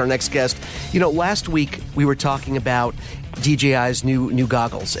introduce our next guest. Last week we were talking about DJI's new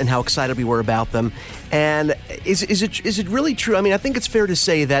goggles and how excited we were about them. And is it really true? I mean, I think it's fair to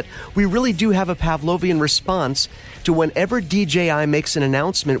say that we really do have a Pavlovian response to whenever DJI makes an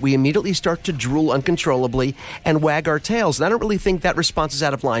announcement, we immediately start to drool uncontrollably and wag our tails. And I don't really think that response is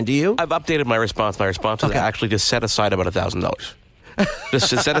out of line. Do you? I've updated my response. My response is actually to set aside about $1,000. Just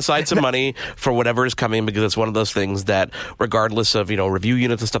to set aside some money for whatever is coming, because it's one of those things that, regardless of review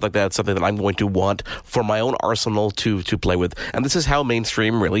units and stuff like that, it's something that I'm going to want for my own arsenal to play with. And this is how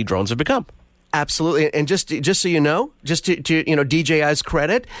mainstream really drones have become. Absolutely. And just so you know, just to DJI's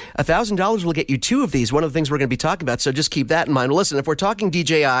credit, $1,000 will get you two of these. One of the things we're going to be talking about. So just keep that in mind. Well, listen, if we're talking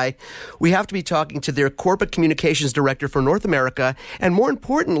DJI, we have to be talking to their corporate communications director for North America, and more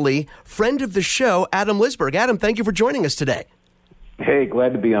importantly, friend of the show, Adam Lisberg. Adam, thank you for joining us today. Hey,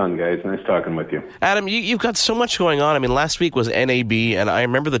 glad to be on, guys. Nice talking with you. Adam, you've got so much going on. I mean, last week was NAB, and I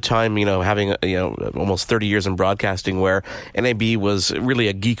remember the time, having, almost 30 years in broadcasting where NAB was really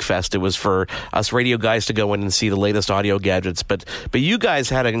a geek fest. It was for us radio guys to go in and see the latest audio gadgets. But you guys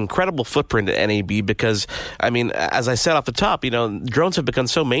had an incredible footprint at NAB because, I mean, as I said off the top, drones have become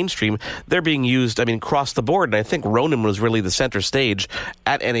so mainstream. They're being used, across the board. And I think Ronin was really the center stage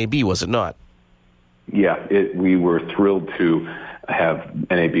at NAB, was it not? Yeah, we were thrilled to have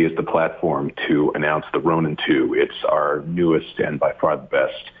NAB as the platform to announce the Ronin 2. It's our newest and by far the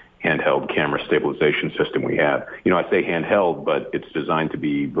best handheld camera stabilization system we have. I say handheld, but it's designed to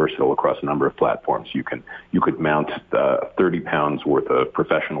be versatile across a number of platforms. You could mount 30 pounds worth of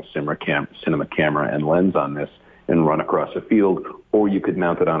professional cinema camera and lens on this and run across a field, or you could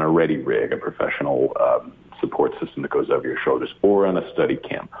mount it on a ready rig, a professional support system that goes over your shoulders, or on a study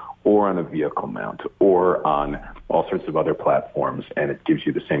cam, or on a vehicle mount, or on all sorts of other platforms, and it gives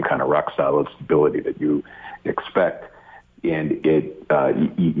you the same kind of rock-solid stability that you expect. And it,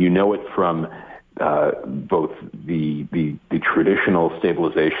 it from both the traditional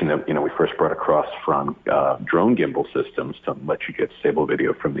stabilization that we first brought across from drone gimbal systems to let you get stable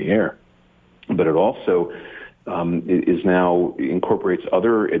video from the air, but it also is now incorporates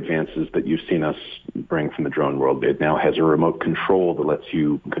other advances that you've seen us bring from the drone world. It now has a remote control that lets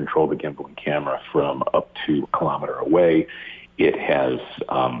you control the gimbal and camera from up to a kilometer away. It has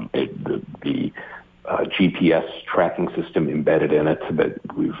the GPS tracking system embedded in it that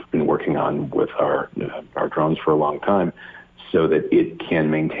we've been working on with our drones for a long time, so that it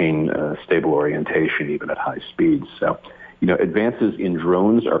can maintain stable orientation even at high speeds. So, advances in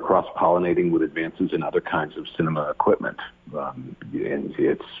drones are cross-pollinating with advances in other kinds of cinema equipment. And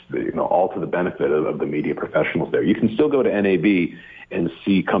it's, all to the benefit of the media professionals there. You can still go to NAB and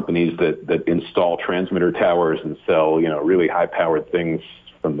see companies that install transmitter towers and sell, really high-powered things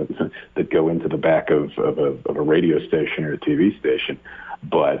that go into the back of a radio station or a TV station.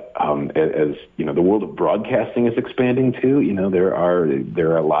 But as the world of broadcasting is expanding too. There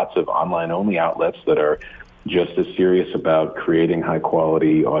are lots of online-only outlets that are just as serious about creating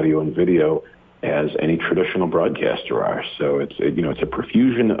high-quality audio and video as any traditional broadcaster are. So it's a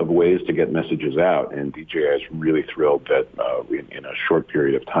profusion of ways to get messages out, and DJI is really thrilled that in a short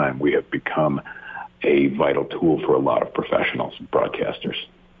period of time we have become a vital tool for a lot of professionals and broadcasters.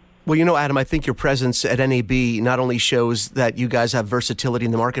 Well, Adam, I think your presence at NAB not only shows that you guys have versatility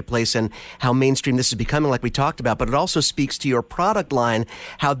in the marketplace and how mainstream this is becoming, like we talked about, but it also speaks to your product line,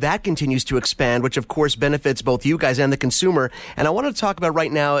 how that continues to expand, which, of course, benefits both you guys and the consumer. And I wanted to talk about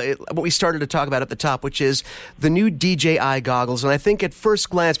right now what we started to talk about at the top, which is the new DJI goggles. And I think at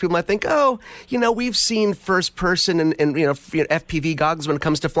first glance, people might think, we've seen first-person and FPV goggles when it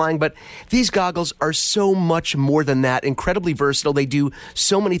comes to flying, but these goggles are so much more than that, incredibly versatile. They do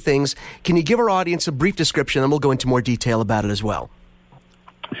so many things. Can you give our audience a brief description, and we'll go into more detail about it as well?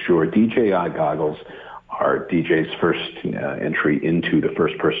 Sure. DJI goggles are DJ's first entry into the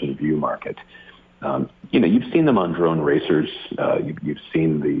first-person view market. You've seen them on drone racers. You've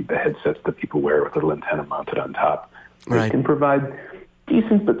seen the headsets that people wear with a little antenna mounted on top. Right. They can provide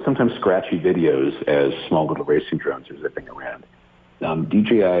decent but sometimes scratchy videos as small little racing drones are zipping around.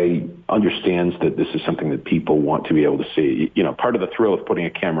 DJI understands that this is something that people want to be able to see. Part of the thrill of putting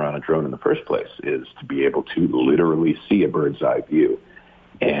a camera on a drone in the first place is to be able to literally see a bird's eye view.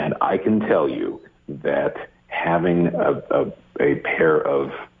 And I can tell you that having a pair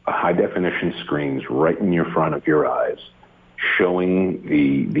of high-definition screens right in your front of your eyes, showing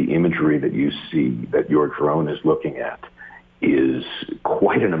the imagery that you see that your drone is looking at, is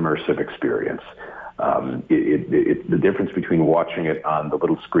quite an immersive experience. The difference between watching it on the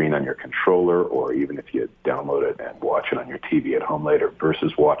little screen on your controller, or even if you download it and watch it on your TV at home later,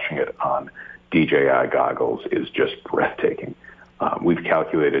 versus watching it on DJI goggles is just breathtaking. We've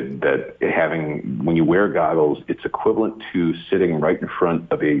calculated that when you wear goggles, it's equivalent to sitting right in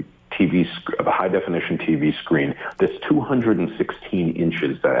front of a high-definition TV screen that's 216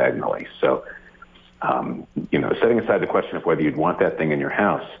 inches diagonally. So, setting aside the question of whether you'd want that thing in your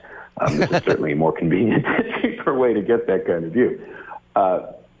house, this is certainly a more convenient and cheaper way to get that kind of view.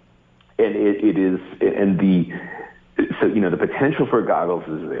 The potential for goggles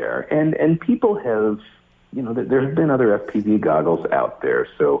is there, and people have, there have been other FPV goggles out there,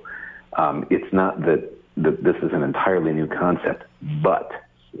 so it's not that this is an entirely new concept, but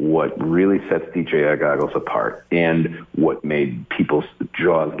what really sets DJI goggles apart, and what made people's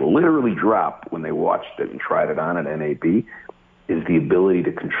jaws literally drop when they watched it and tried it on at NAB, is the ability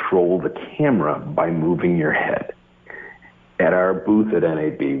to control the camera by moving your head. At our booth at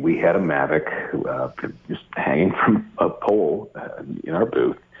NAB, we had a Mavic just hanging from a pole in our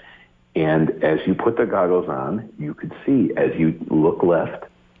booth. And as you put the goggles on, you could see as you look left,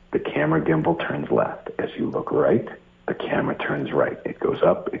 the camera gimbal turns left. As you look right, the camera turns right. It goes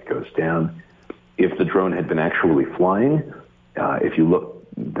up, it goes down. If the drone had been actually flying, as you look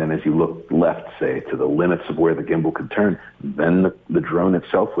left, say, to the limits of where the gimbal could turn, then the drone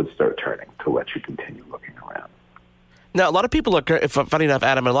itself would start turning to let you continue looking around. Now, a lot of people are, funny enough,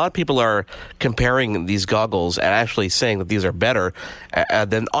 Adam, a lot of people are comparing these goggles and actually saying that these are better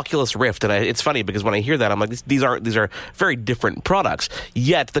than Oculus Rift. And it's funny because when I hear that, I'm like, these are very different products.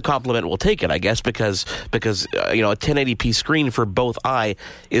 Yet the compliment will take it, I guess, because a 1080p screen for both eye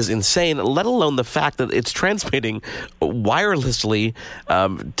is insane. Let alone the fact that it's transmitting wirelessly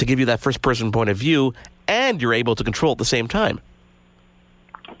to give you that first-person point of view, and you're able to control at the same time.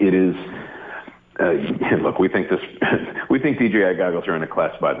 It is. Look, we think DJI goggles are in a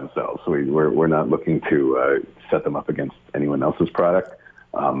class by themselves. We're not looking to set them up against anyone else's product.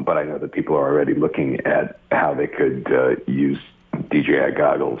 But I know that people are already looking at how they could use DJI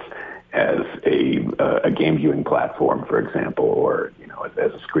goggles as a game viewing platform, for example, or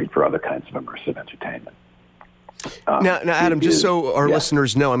as a screen for other kinds of immersive entertainment. Now, Adam, just so our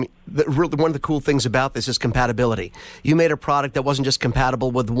listeners know, I mean, one of the cool things about this is compatibility. You made a product that wasn't just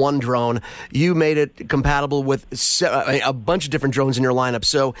compatible with one drone. You made it compatible with a bunch of different drones in your lineup.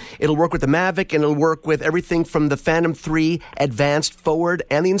 So it'll work with the Mavic, and it'll work with everything from the Phantom 3 Advanced Forward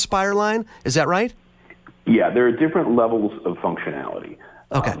and the Inspire line. Is that right? Yeah, there are different levels of functionality.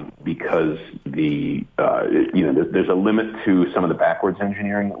 Okay. Because there's a limit to some of the backwards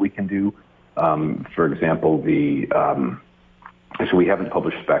engineering that we can do. For example, so we haven't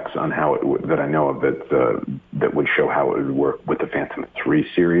published specs on how that I know of that would show how it would work with the Phantom 3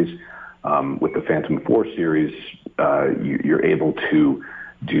 series. With the Phantom 4 series, you're able to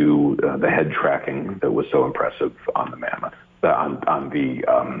do the head tracking that was so impressive on the Mammoth, on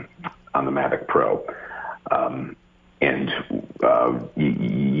the Mavic Pro. And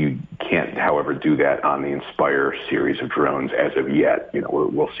you can't, however, do that on the Inspire series of drones as of yet.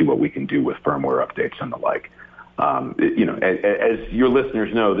 We'll see what we can do with firmware updates and the like. As your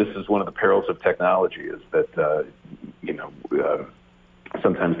listeners know, this is one of the perils of technology: is that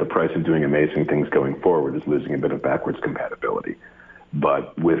sometimes the price of doing amazing things going forward is losing a bit of backwards compatibility.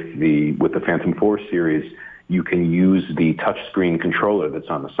 But with the Phantom 4 series, you can use the touchscreen controller that's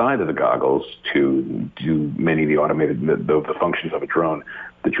on the side of the goggles to do many of the automated the functions of a drone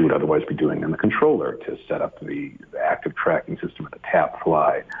that you would otherwise be doing on the controller, to set up the active tracking system of the tap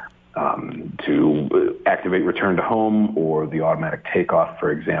fly, to activate return to home or the automatic takeoff, for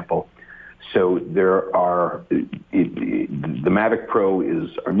example. So there are the Mavic Pro is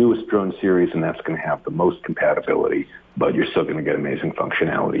our newest drone series, and that's going to have the most compatibility, but you're still going to get amazing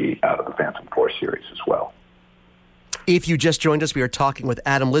functionality out of the Phantom 4 series as well. If you just joined us, we are talking with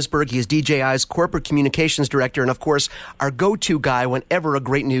Adam Lisberg. He is DJI's Corporate Communications Director and, of course, our go-to guy whenever a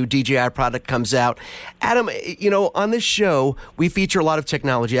great new DJI product comes out. Adam, on this show, we feature a lot of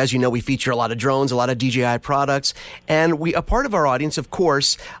technology. As you know, we feature a lot of drones, a lot of DJI products, and a part of our audience, of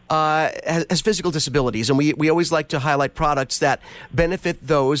course, has physical disabilities, and we always like to highlight products that benefit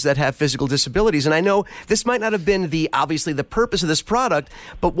those that have physical disabilities. And I know this might not have been obviously the purpose of this product,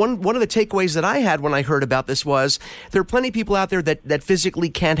 but one of the takeaways that I had when I heard about this was there are plenty of people out there that physically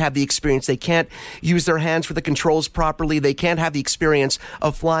can't have the experience. They can't use their hands for the controls properly. They can't have the experience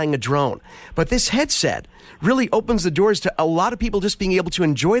of flying a drone. But this headset really opens the doors to a lot of people just being able to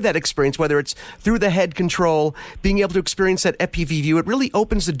enjoy that experience, whether it's through the head control, being able to experience that FPV view. It really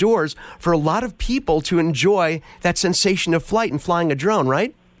opens the doors for a lot of people to enjoy that sensation of flight and flying a drone,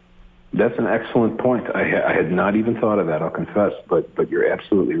 right? That's an excellent point. I had not even thought of that, I'll confess, but you're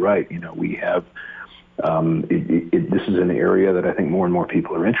absolutely right. We have this is an area that I think more and more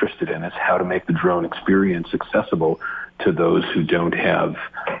people are interested in, is how to make the drone experience accessible to those who don't have,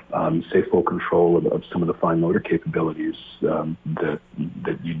 say, full control of some of the fine motor capabilities that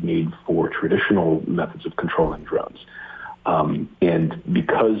you'd need for traditional methods of controlling drones. And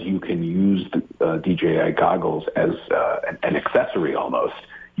because you can use the DJI goggles as an accessory almost,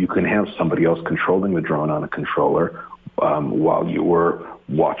 you can have somebody else controlling the drone on a controller while you're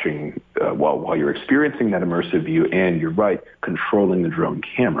watching, while you're experiencing that immersive view, and you're right, controlling the drone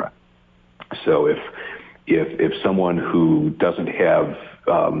camera. So if someone who doesn't have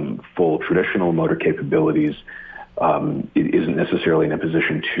full traditional motor capabilities isn't necessarily in a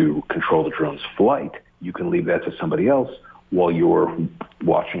position to control the drone's flight, you can leave that to somebody else while you're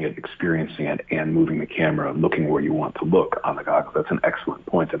watching it, experiencing it, and moving the camera, looking where you want to look on the goggles. That's an excellent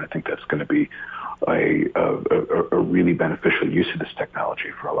point, and I think that's going to be a really beneficial use of this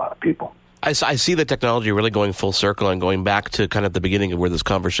technology for a lot of people. I see the technology really going full circle and going back to kind of the beginning of where this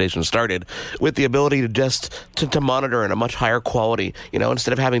conversation started, with the ability to just to monitor in a much higher quality.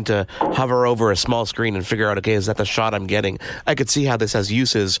 Instead of having to hover over a small screen and figure out, okay, is that the shot I'm getting? I could see how this has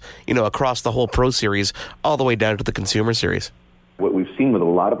uses, across the whole Pro Series all the way down to the Consumer Series. What we've seen with a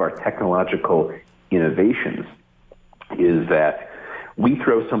lot of our technological innovations is that we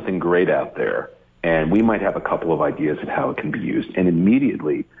throw something great out there, and we might have a couple of ideas of how it can be used, and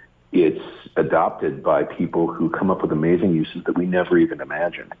immediately it's adopted by people who come up with amazing uses that we never even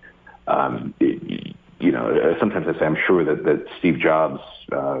imagined. Sometimes I say I'm sure that Steve Jobs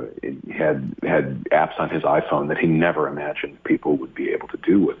had apps on his iPhone that he never imagined people would be able to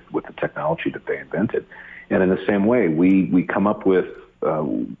do with the technology that they invented. And in the same way, we come up with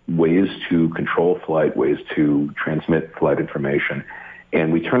ways to control flight, ways to transmit flight information,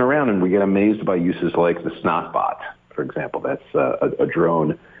 and we turn around and we get amazed by uses like the Snotbot, for example. That's a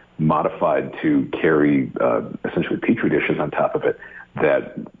drone modified to carry essentially petri dishes on top of it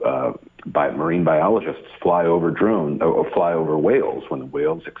that by marine biologists fly over whales. When the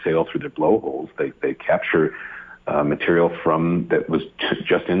whales exhale through their blowholes, they capture material that was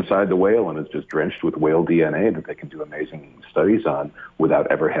just inside the whale and is just drenched with whale DNA that they can do amazing studies on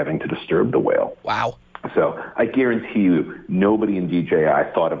without ever having to disturb the whale. Wow. So I guarantee you nobody in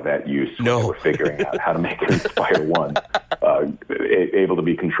DJI thought of that use when they were figuring out how to make an Inspire 1 able to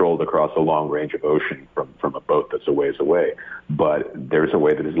be controlled across a long range of ocean from a boat that's a ways away. But there's a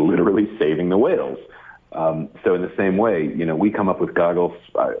way that is literally saving the whales. So in the same way, we come up with goggles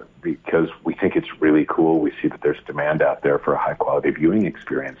because we think it's really cool. We see that there's demand out there for a high-quality viewing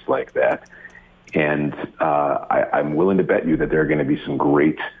experience like that. And I'm willing to bet you that there are going to be some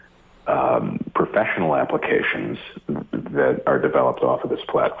great professional applications that are developed off of this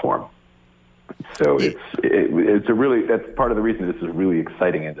platform. So that's part of the reason this is a really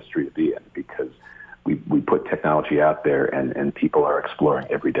exciting industry to be in, because we put technology out there and people are exploring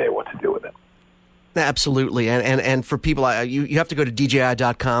every day what to do with it. Absolutely. And for people, you have to go to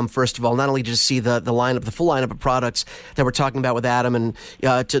DJI.com, first of all, not only to see the lineup, the full lineup of products that we're talking about with Adam, and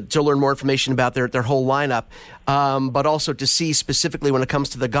to learn more information about their whole lineup, but also to see specifically when it comes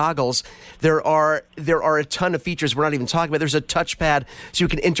to the goggles, there are a ton of features we're not even talking about. There's a touchpad so you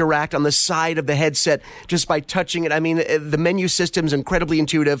can interact on the side of the headset just by touching it. I mean, the menu system's incredibly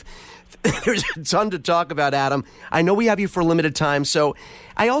intuitive. There's a ton to talk about, Adam. I know we have you for a limited time, so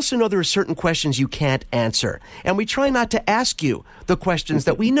I also know there are certain questions you can't answer, and we try not to ask you the questions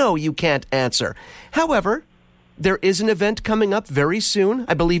that we know you can't answer. However, there is an event coming up very soon.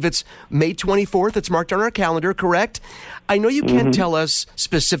 I believe it's May 24th. It's marked on our calendar, correct? I know you can't tell us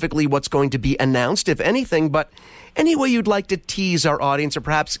specifically what's going to be announced, if anything, but any way you'd like to tease our audience or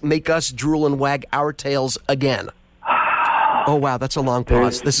perhaps make us drool and wag our tails again? Oh, wow, that's a long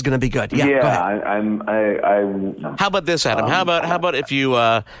pause. This is going to be good. Yeah, go ahead. How about this, Adam? How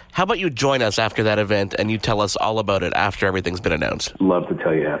about you join us after that event and you tell us all about it after everything's been announced? Love to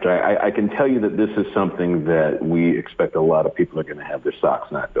tell you after. I can tell you that this is something that we expect a lot of people are going to have their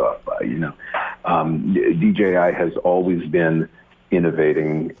socks knocked off by. DJI has always been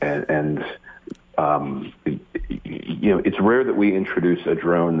innovating and it's rare that we introduce a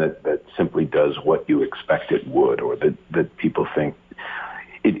drone that simply does what you expect it would, or that people think.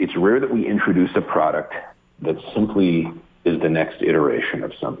 It's rare that we introduce a product that simply is the next iteration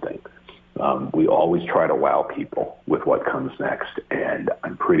of something. We always try to wow people with what comes next, and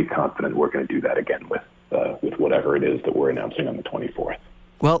I'm pretty confident we're going to do that again with whatever it is that we're announcing on the 24th.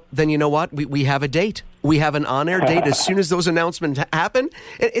 Well, then you know what? We have a date. We have an on-air date. As soon as those announcements happen,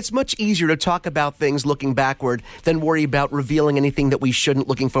 it's much easier to talk about things looking backward than worry about revealing anything that we shouldn't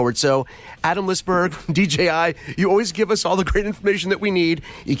looking forward. So, Adam Lisberg, DJI, you always give us all the great information that we need.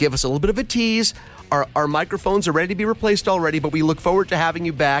 You give us a little bit of a tease. Our microphones are ready to be replaced already, but we look forward to having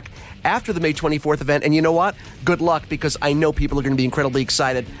you back after the May 24th event. And you know what? Good luck, because I know people are going to be incredibly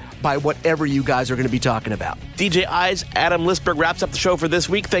excited by whatever you guys are going to be talking about. DJI's Adam Lisberg wraps up the show for this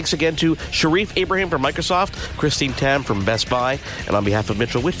week. Thanks again to Sharif Abraham from Microsoft, Christine Tam from Best Buy, and on behalf of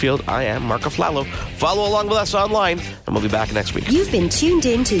Mitchell Whitfield, I am Marco Flalo. Follow along with us online, and we'll be back next week. You've been tuned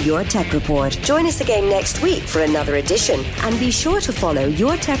in to Your Tech Report. Join us again next week for another edition, and be sure to follow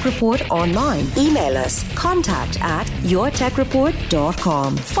Your Tech Report online. Email us,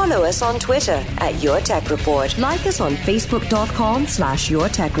 contact@yourtechreport.com. Follow us on Twitter @YourTechReport. Like us on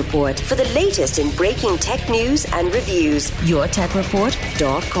Facebook.com/YourTechReport. For the latest in breaking tech news and reviews,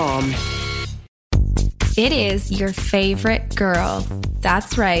 YourTechReport.com. It is your favorite girl.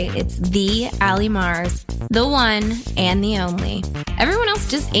 That's right, it's the Allie Mars, the one and the only. Everyone else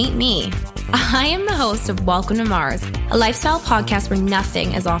just ain't me. I am the host of Welcome to Mars, a lifestyle podcast where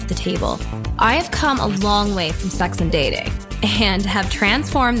nothing is off the table. I have come a long way from sex and dating and have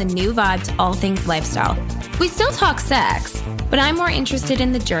transformed the new vibe to all things lifestyle. We still talk sex, but I'm more interested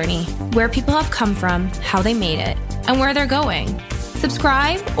in the journey, where people have come from, how they made it, and where they're going.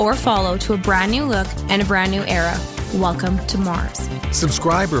 Subscribe or follow to a brand new look and a brand new era. Welcome to Mars.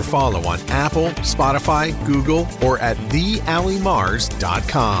 Subscribe or follow on Apple, Spotify, Google, or at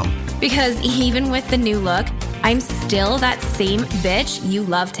thealliemars.com. Because even with the new look, I'm still that same bitch you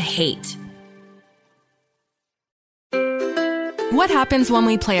love to hate. What happens when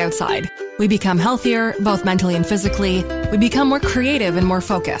we play outside? We become healthier, both mentally and physically. We become more creative and more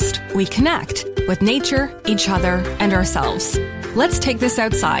focused. We connect with nature, each other, and ourselves. Let's Take This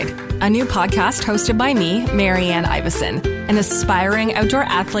Outside, a new podcast hosted by me, Marianne Iveson, an aspiring outdoor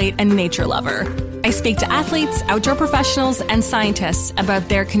athlete and nature lover. I speak to athletes, outdoor professionals, and scientists about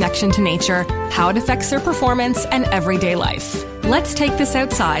their connection to nature, how it affects their performance, and everyday life. Let's Take This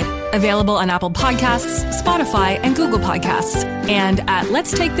Outside, available on Apple Podcasts, Spotify, and Google Podcasts, and at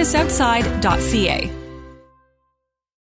letstakethisoutside.ca.